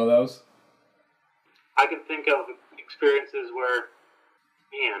you have one of those? I can think of experiences where,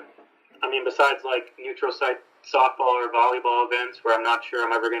 besides neutral site softball or volleyball events where I'm not sure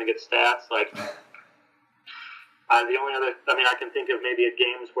I'm ever going to get stats, the only other, I can think of maybe at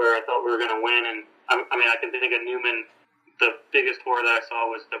games where I thought we were going to win, and I can think of Newman. The biggest horror that I saw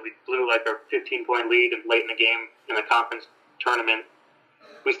was that we blew a 15-point lead late in the game in the conference tournament.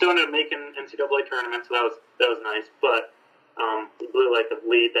 We still ended up making NCAA tournament, so that was nice. But we blew a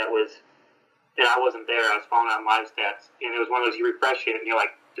lead that was, and I wasn't there. I was following on live stats, and it was one of those you refresh it, and you're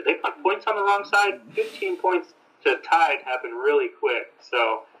like, did they put points on the wrong side? 15 points to tied happened really quick.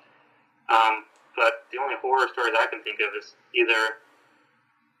 So, but the only horror stories I can think of is either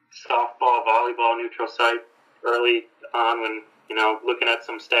softball, volleyball, neutral site early on when, looking at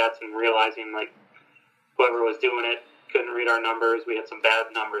some stats and realizing whoever was doing it couldn't read our numbers. We had some bad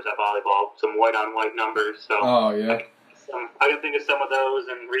numbers at volleyball, some white on white numbers. So oh yeah, I can think of some of those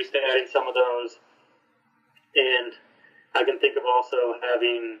and restating some of those. And I can think of also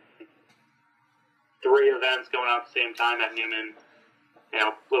having 3 events going on at the same time at Newman.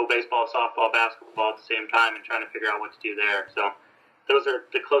 Little baseball, softball, basketball at the same time, and trying to figure out what to do there. So those are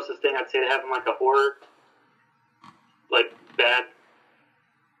the closest thing I'd say to having a horror. Bad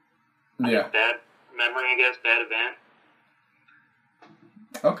memory, I guess, bad event.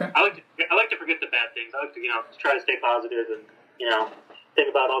 Okay. I like to forget the bad things. I like to, try to stay positive and, think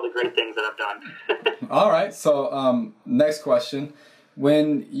about all the great things that I've done. All right. So, next question.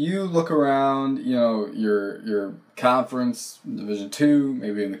 When you look around, your conference, Division II,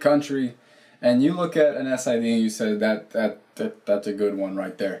 maybe in the country, and you look at an SID and you say that's a good one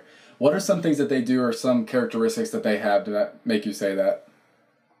right there. What are some things that they do or some characteristics that they have that make you say that?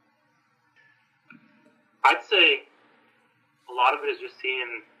 I'd say a lot of it is just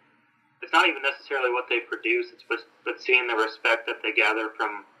seeing, it's not even necessarily what they produce, but seeing the respect that they gather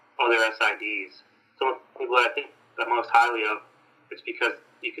from other SIDs. So what I think the most highly of, it's because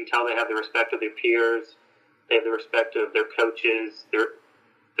you can tell they have the respect of their peers, they have the respect of their coaches, their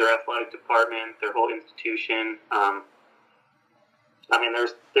athletic department, their whole institution.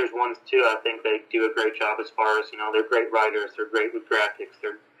 There's ones too. I think they do a great job as far as they're great writers. They're great with graphics.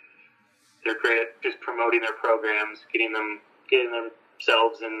 They're great at just promoting their programs, getting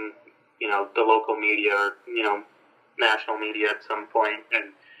themselves in the local media or national media at some point.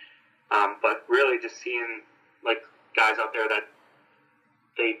 And but really just seeing guys out there that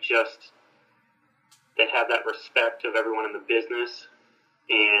they have that respect of everyone in the business,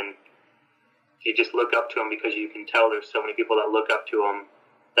 and you just look up to them because you can tell there's so many people that look up to them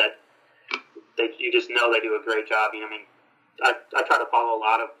that you just know they do a great job. I try to follow a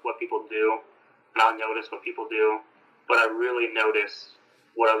lot of what people do, and I'll notice what people do, but I really notice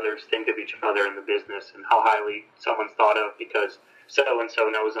what others think of each other in the business and how highly someone's thought of because so-and-so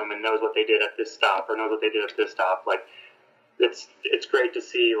knows them and knows what they did at this stop or knows what they did at this stop. It's great to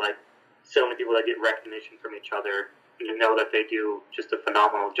see so many people that get recognition from each other and to know that they do just a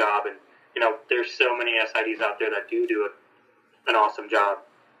phenomenal job. And there's so many SIDs out there that do an awesome job,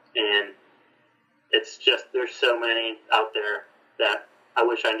 and it's just there's so many out there that I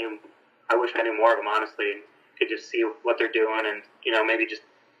wish I knew more of them, honestly, and could just see what they're doing, and maybe just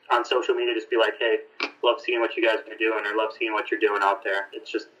on social media just be like, hey, love seeing what you guys are doing, or love seeing what you're doing out there. It's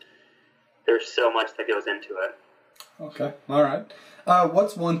just there's so much that goes into it. Okay, all right.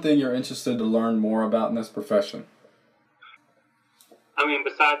 What's one thing you're interested to learn more about in this profession?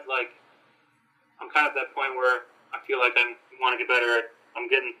 Besides I'm kind of at that point where I feel like I want to get better at, I'm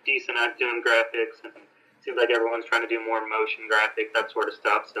getting decent at doing graphics and seems like everyone's trying to do more motion graphics, that sort of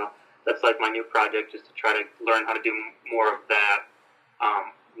stuff. So that's like my new project, just to try to learn how to do more of that.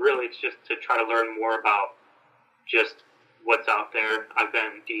 Really, it's just to try to learn more about just what's out there. I've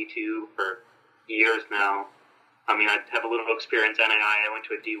been D2 for years now. I mean, I have a little experience NAI. I went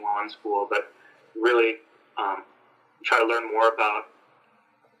to a D1 school, but really try to learn more about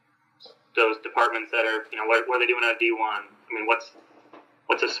those departments that are, what are they doing at D1? I mean, what's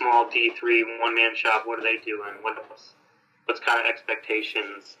a small D3 one-man shop? What are they doing? What's kind of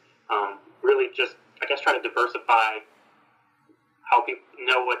expectations? Really just, I guess, try to diversify how people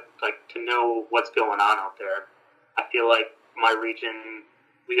know to know what's going on out there. I feel like my region,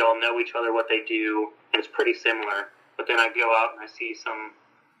 we all know each other, what they do, and it's pretty similar. But then I go out and I see some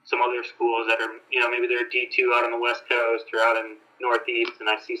other schools that are, maybe they're D2 out on the West Coast or out in Northeast, and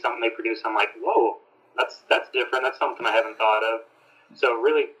I see something they produce. I'm like, whoa, that's different. That's something I haven't thought of. So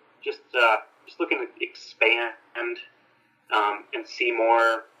really, just looking to expand and see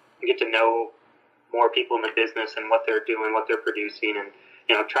more, and get to know more people in the business and what they're doing, what they're producing,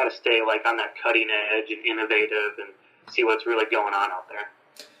 and try to stay like on that cutting edge and innovative and see what's really going on out there.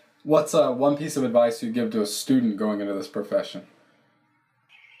 What's one piece of advice you give to a student going into this profession?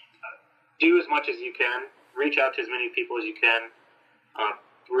 Do as much as you can. Reach out to as many people as you can.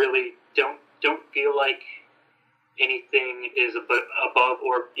 Really don't feel like anything is above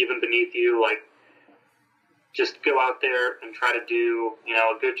or even beneath you. Like, just go out there and try to do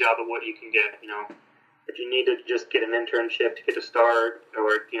a good job of what you can get. If you need to just get an internship to get a start,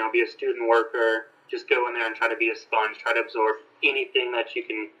 or be a student worker, just go in there and try to be a sponge. Try to absorb anything that you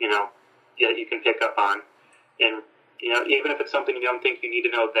can you can pick up on. And even if it's something you don't think you need to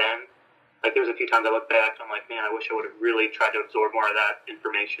know then. Like, there's a few times I look back, I'm like, man, I wish I would have really tried to absorb more of that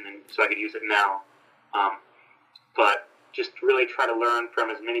information and so I could use it now. But just really try to learn from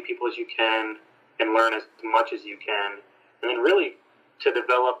as many people as you can and learn as much as you can. And then really to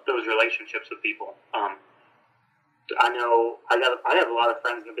develop those relationships with people. I know I have a lot of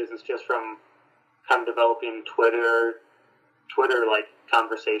friends in the business just from kind of developing Twitter like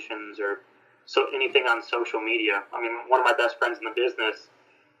conversations or anything on social media. I mean, one of my best friends in the business,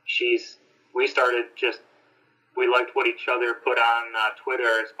 we liked what each other put on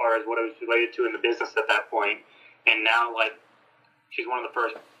Twitter as far as what it was related to in the business at that point. And now, like, she's one of the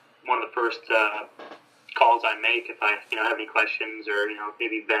first calls I make if I have any questions or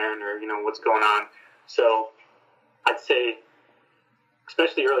maybe Ben or what's going on. So I'd say,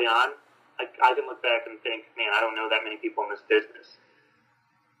 especially early on, I can look back and think, man, I don't know that many people in this business.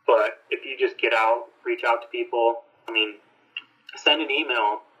 But if you just get out, reach out to people. I mean, send an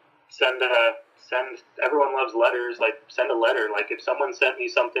email. Send. Everyone loves letters. Like, send a letter. Like, if someone sent me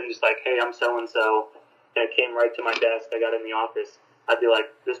something, just like, hey, I'm so and so, and it came right to my desk, I got in the office, I'd be like,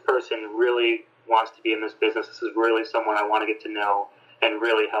 this person really wants to be in this business. This is really someone I want to get to know and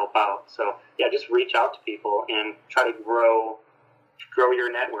really help out. So yeah, just reach out to people and try to grow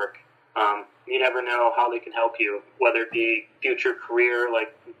your network. You never know how they can help you, whether it be future career,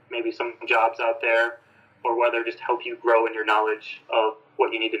 like maybe some jobs out there, or whether just help you grow in your knowledge of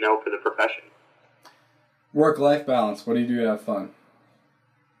what you need to know for the profession. Work-life balance. What do you do to have fun?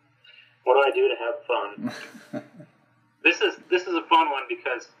 What do I do to have fun? This is a fun one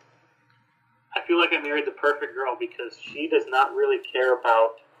because I feel like I married the perfect girl because she does not really care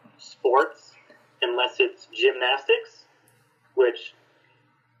about sports unless it's gymnastics, which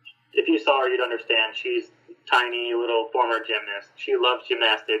if you saw her, you'd understand. She's a tiny little former gymnast. She loves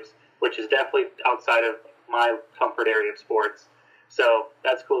gymnastics, which is definitely outside of my comfort area of sports. So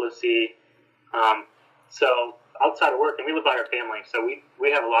that's cool to see. So outside of work, and we live by our family, so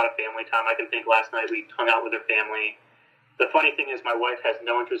we have a lot of family time. I can think last night we hung out with her family. The funny thing is my wife has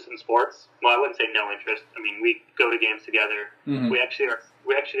no interest in sports. Well, I wouldn't say no interest. I mean, we go to games together. Mm-hmm. We actually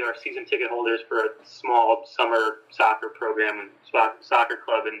are season ticket holders for a small summer soccer program and soccer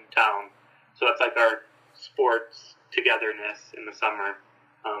club in town. So that's like our sports togetherness in the summer.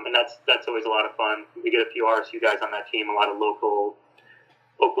 And that's always a lot of fun. We get a few RSU guys on that team, a lot of local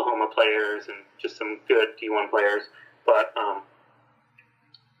Oklahoma players and just some good D1 players. But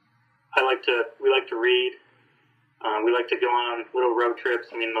we like to read. We like to go on little road trips.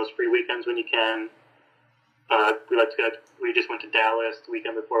 I mean, those free weekends when you can. We just went to Dallas the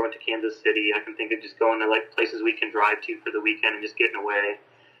weekend before. Went to Kansas City. I can think of just going to like places we can drive to for the weekend and just getting away.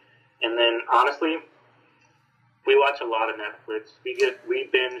 And then honestly, we watch a lot of Netflix. We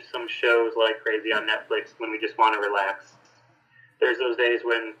binge some shows like crazy on Netflix when we just want to relax. There's those days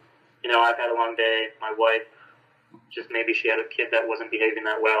when, I've had a long day. My wife, just maybe she had a kid that wasn't behaving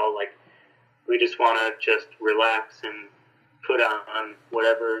that well. Like, we just want to just relax and put on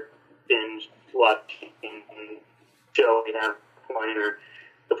whatever binge watching show we have point, or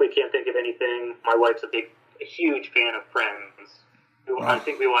if we can't think of anything, my wife's a huge fan of Friends. I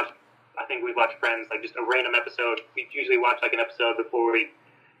think we watch Friends, like just a random episode. We usually watch like an episode before we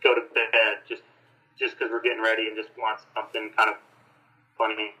go to bed, just because we're getting ready and just want something kind of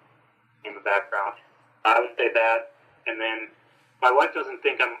funny in the background. I would say that, and then my wife doesn't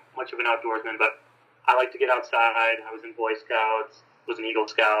think I'm much of an outdoorsman, but I like to get outside. I was in Boy Scouts, was an Eagle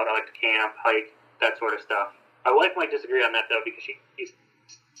Scout. I like to camp, hike, that sort of stuff. My wife might disagree on that though, because she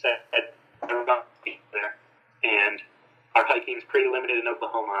said I'm not there, and our hiking is pretty limited in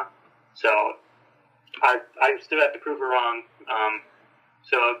Oklahoma, so I still have to prove her wrong.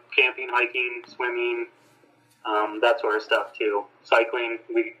 So camping, hiking, swimming, that sort of stuff too. Cycling,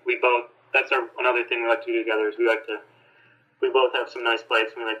 we both. That's another thing we like to do together. Is we both have some nice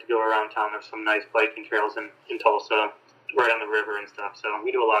bikes, and we like to go around town. There's some nice biking trails in Tulsa, right on the river and stuff. So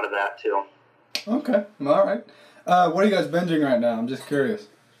we do a lot of that too. Okay, all right. What are you guys binging right now? I'm just curious.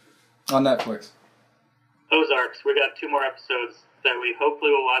 On Netflix. Ozarks. We got 2 more episodes that we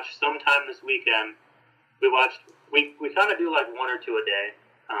hopefully will watch sometime this weekend. We kind of do like 1 or 2 a day,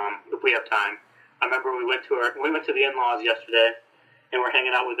 if we have time. I remember we went to the in-laws yesterday, and we're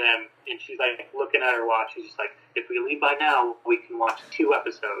hanging out with them, and she's like looking at her watch. She's just like, if we leave by now, we can watch 2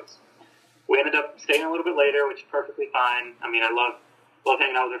 episodes. We ended up staying a little bit later, which is perfectly fine. I mean, I love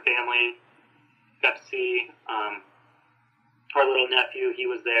hanging out with her family. Got to see our little nephew. He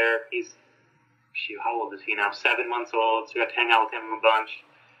was there. How old is he now? 7 months old. So we got to hang out with him a bunch.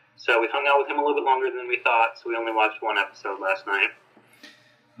 So we hung out with him a little bit longer than we thought. So we only watched 1 episode last night.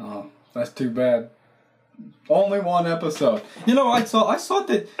 Oh, that's too bad. Only 1 episode. You know, I saw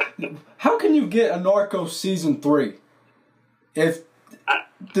that. How can you get a Narcos season 3 if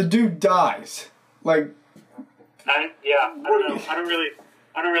the dude dies? Like, I don't know. I don't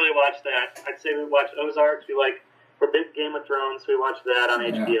really watch that. I'd say we watch Ozarks. We're big Game of Thrones. So we watch that on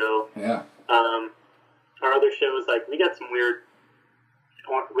HBO. Yeah. Our other shows, like, we got some weird.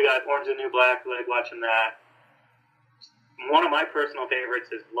 We got Orange is the New Black. We like watching that. One of my personal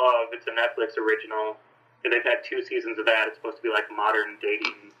favorites is Love. It's a Netflix original. They've had 2 seasons of that. It's supposed to be like modern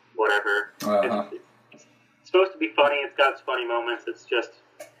dating, whatever. Uh-huh. It's supposed to be funny. It's got its funny moments. It's just,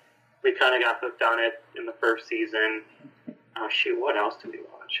 we kind of got hooked on it in the first season. Oh, shoot, what else do we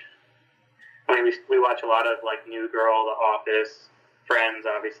watch? I mean, we watch a lot of, like, New Girl, The Office, Friends,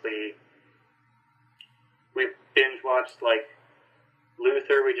 obviously. We binge-watched, like,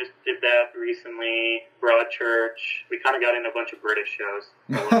 Luther. We just did that recently. Broadchurch. We kind of got into a bunch of British shows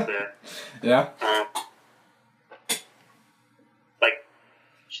a little bit. Yeah.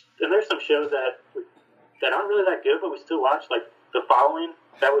 And there's some shows that aren't really that good, but we still watch, like, The Following.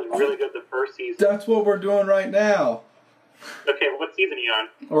 That was really good the first season. That's what we're doing right now. Okay, what season are you on?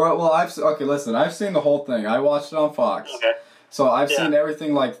 All right, well, I've seen the whole thing. I watched it on Fox. Okay. So I've seen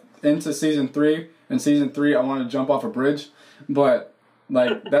everything, like, into season 3. In season 3, I wanted to jump off a bridge, but,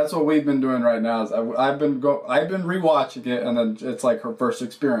 like, that's what we've been doing right now. Is I've been rewatching it, and then it's like her first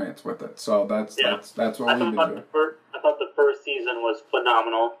experience with it. So that's what we've been doing. I thought the first season was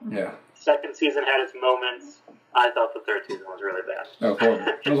phenomenal. Yeah. Second season had its moments. I thought the third season was really bad. That was horrible.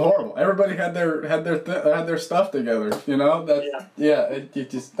 It was horrible. Everybody had their stuff together. You know. You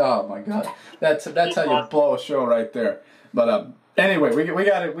just, oh my god. That's how you blow a show right there. But anyway, we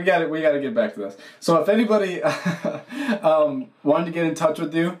got to get back to this. So if anybody wanted to get in touch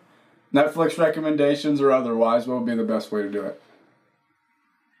with you, Netflix recommendations or otherwise, what would be the best way to do it?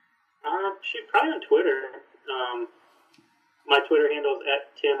 Probably on Twitter. My Twitter handle is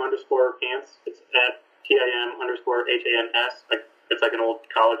 @Tim_Hance. It's @TIM_HANS. It's like an old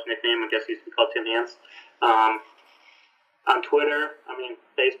college nickname. I guess he used to be called Tim Hance. On Twitter,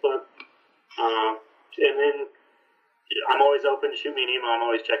 Facebook. And then I'm always open. Shoot me an email. I'm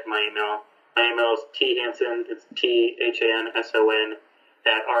always checking my email. My email is thanson. It's THANSON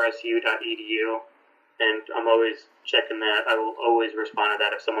 @rsu.edu. And I'm always checking that. I will always respond to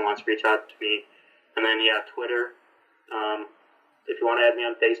that if someone wants to reach out to me. And then, Twitter. If you want to add me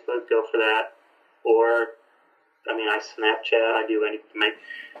on Facebook, go for that. Or, I Snapchat. I do anything.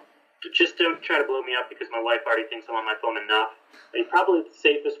 Just don't try to blow me up because my wife already thinks I'm on my phone enough. Probably the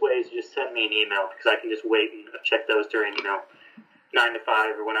safest way is to just send me an email because I can just wait and check those during, 9 to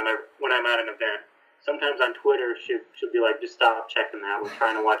 5 or when I'm at an event. Sometimes on Twitter, she'll be like, just stop checking that. We're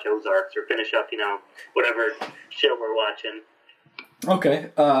trying to watch Ozarks or finish up, whatever show we're watching. Okay,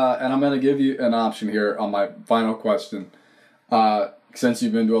 and I'm going to give you an option here on my final question. Since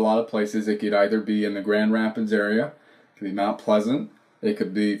you've been to a lot of places, it could either be in the Grand Rapids area, it could be Mount Pleasant, it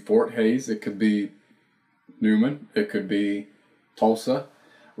could be Fort Hays, it could be Newman, it could be Tulsa.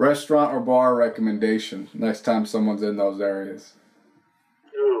 restaurant or bar recommendation next time someone's in those areas?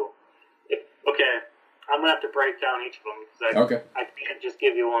 Ooh. Okay. I'm going to have to break down each of them because I can't just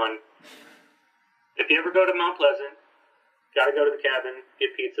give you one. If you ever go to Mount Pleasant, got to go to the cabin,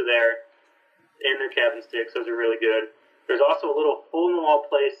 get pizza there, and their cabin sticks. Those are really good. There's also a little hole-in-the-wall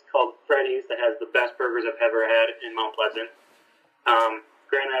place called Freddy's that has the best burgers I've ever had in Mount Pleasant.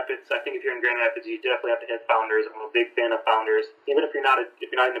 Grand Rapids, I think if you're in Grand Rapids, you definitely have to hit Founders. I'm a big fan of Founders. Even if you're not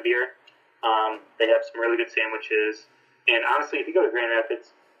into beer, they have some really good sandwiches. And honestly, if you go to Grand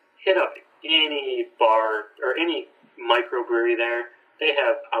Rapids, hit up any bar or any microbrewery there. They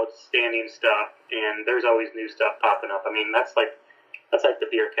have outstanding stuff, and there's always new stuff popping up. I mean, that's like the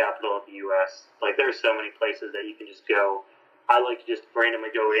beer capital of the U.S. Like, there's so many places that you can just go. I like to just randomly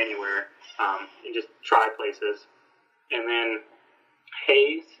go anywhere and just try places. And then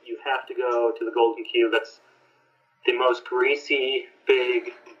Hayes, you have to go to the Golden Cube. That's the most greasy,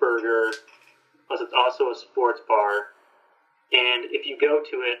 big burger. Plus, it's also a sports bar. And if you go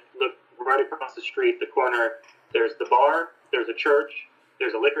to it, look right across the street, the corner, there's the bar, there's a church,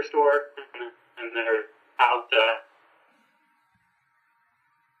 there's a liquor store, and they're out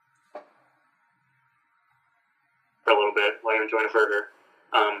for a little bit while you're enjoying a burger.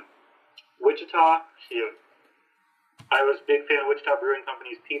 Wichita, I was a big fan of Wichita Brewing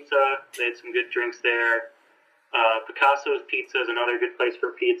Company's pizza. They had some good drinks there. Picasso's Pizza is another good place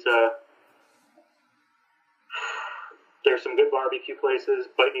for pizza. There's some good barbecue places.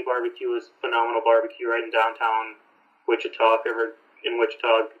 Bite Me Barbecue is phenomenal barbecue right in downtown Wichita. If you're ever in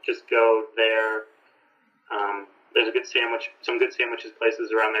Wichita, just go there. There's some good sandwiches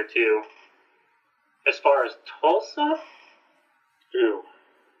places around there too. As far as Tulsa,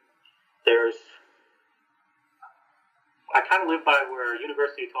 I kind of live by where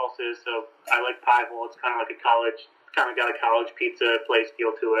University of Tulsa is, so I like Pie Hole. It's kind of like a college, kind of got a college pizza place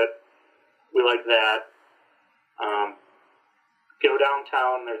feel to it. We like that. Go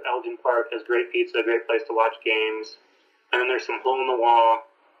downtown, there's Elgin Park, has great pizza, great place to watch games. And then there's some hole in the wall.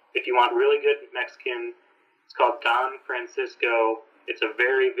 If you want really good Mexican, it's called Don Francisco. It's a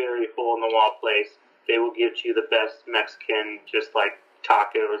very, very hole in the wall place. They will give you the best Mexican, just like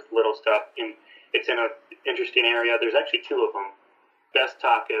tacos, little stuff. And it's in an interesting area. There's actually two of them. Best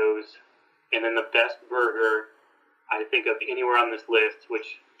tacos, and then the best burger, I think, of anywhere on this list,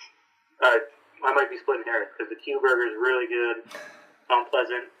 which I might be splitting hairs because the Q burger is really good. Mount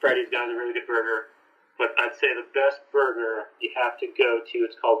Pleasant, Freddy's got a really good burger. But I'd say the best burger you have to go to,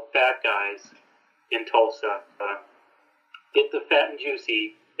 it's called Fat Guys in Tulsa. Get the fat and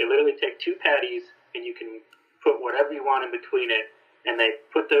juicy. They literally take two patties, and you can put whatever you want in between it, and they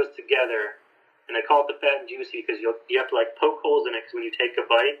put those together. And they call it the fat and juicy because you have to like poke holes in it, because when you take a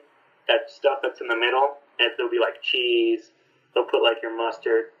bite, that stuff that's in the middle, and there'll be like cheese, they'll put like your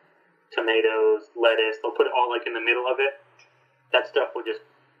mustard, tomatoes, lettuce, they'll put it all like in the middle of it. That stuff will just,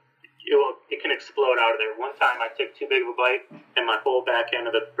 it can explode out of there. One time I took too big of a bite, and my whole back end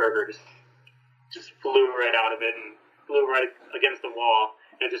of the burger just flew right out of it and flew right against the wall,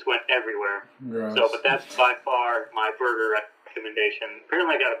 and it just went everywhere. Gross. So, but that's by far my burger recommendation.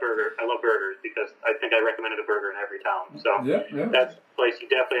 Apparently I got a burger. I love burgers because I think I recommended a burger in every town. So that's a place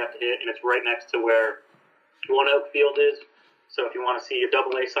you definitely have to hit, and it's right next to where One Oak Field is. So if you want to see a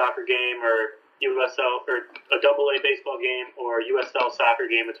AA soccer game or USL or a AA baseball game or USL soccer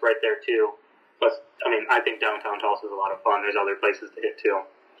game, it's right there too. Plus, I mean, I think downtown Tulsa is a lot of fun. There's other places to hit too.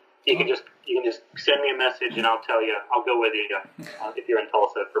 You can just send me a message and I'll tell you. I'll go with you if you're in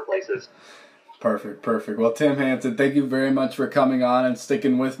Tulsa for places. Perfect. Well, Tim Hanson, thank you very much for coming on and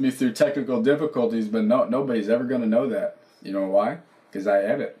sticking with me through technical difficulties. But nobody's ever going to know that. You know why? Because I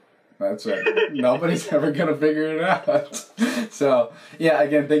edit. That's right. Nobody's ever going to figure it out. So, yeah,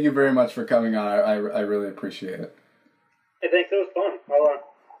 again, thank you very much for coming on. I really appreciate it. Hey, thanks. It was fun.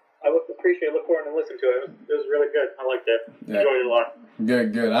 I look forward to listen to it. It was really good. I liked it. Yeah. Enjoyed it a lot.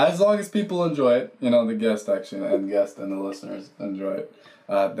 Good. As long as people enjoy it, the guests and the listeners enjoy it.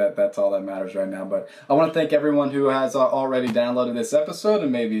 That's all that matters right now. But I want to thank everyone who has already downloaded this episode,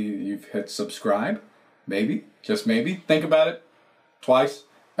 and maybe you've hit subscribe. Maybe, just maybe. Think about it twice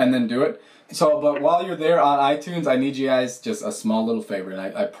and then do it. So, but while you're there on iTunes, I need you guys just a small little favor, and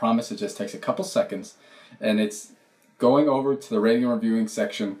I promise it just takes a couple seconds, and it's going over to the rating and reviewing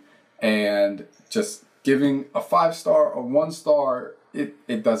section and just giving a 5-star or 1-star.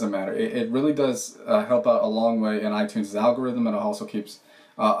 It doesn't matter. It really does help out a long way in iTunes' algorithm, and it also keeps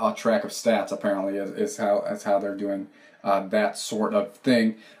a track of stats. Apparently, is how they're doing that sort of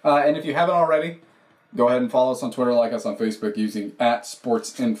thing. And if you haven't already, Go ahead and follow us on Twitter, like us on Facebook using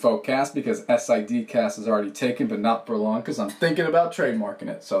 @SportsInfoCast, because SIDcast is already taken, but not for long, because I'm thinking about trademarking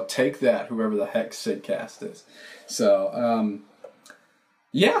it. So take that, whoever the heck Sidcast is. So,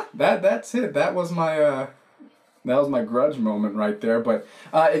 yeah, that's it. That was my grudge moment right there. But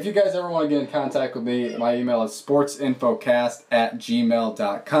if you guys ever want to get in contact with me, my email is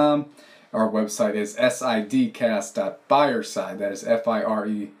sportsinfocast@gmail.com. Our website is sidcast.fireside. That is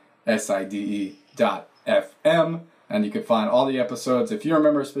FIRESIDE.FM. And you can find all the episodes. If you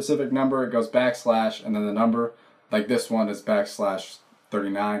remember a specific number, it goes / and then the number, like this one, is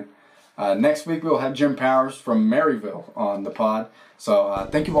 /39. Next week we'll have Jim Powers from Maryville on the pod. So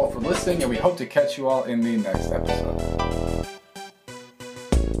thank you all for listening, and we hope to catch you all in the next episode.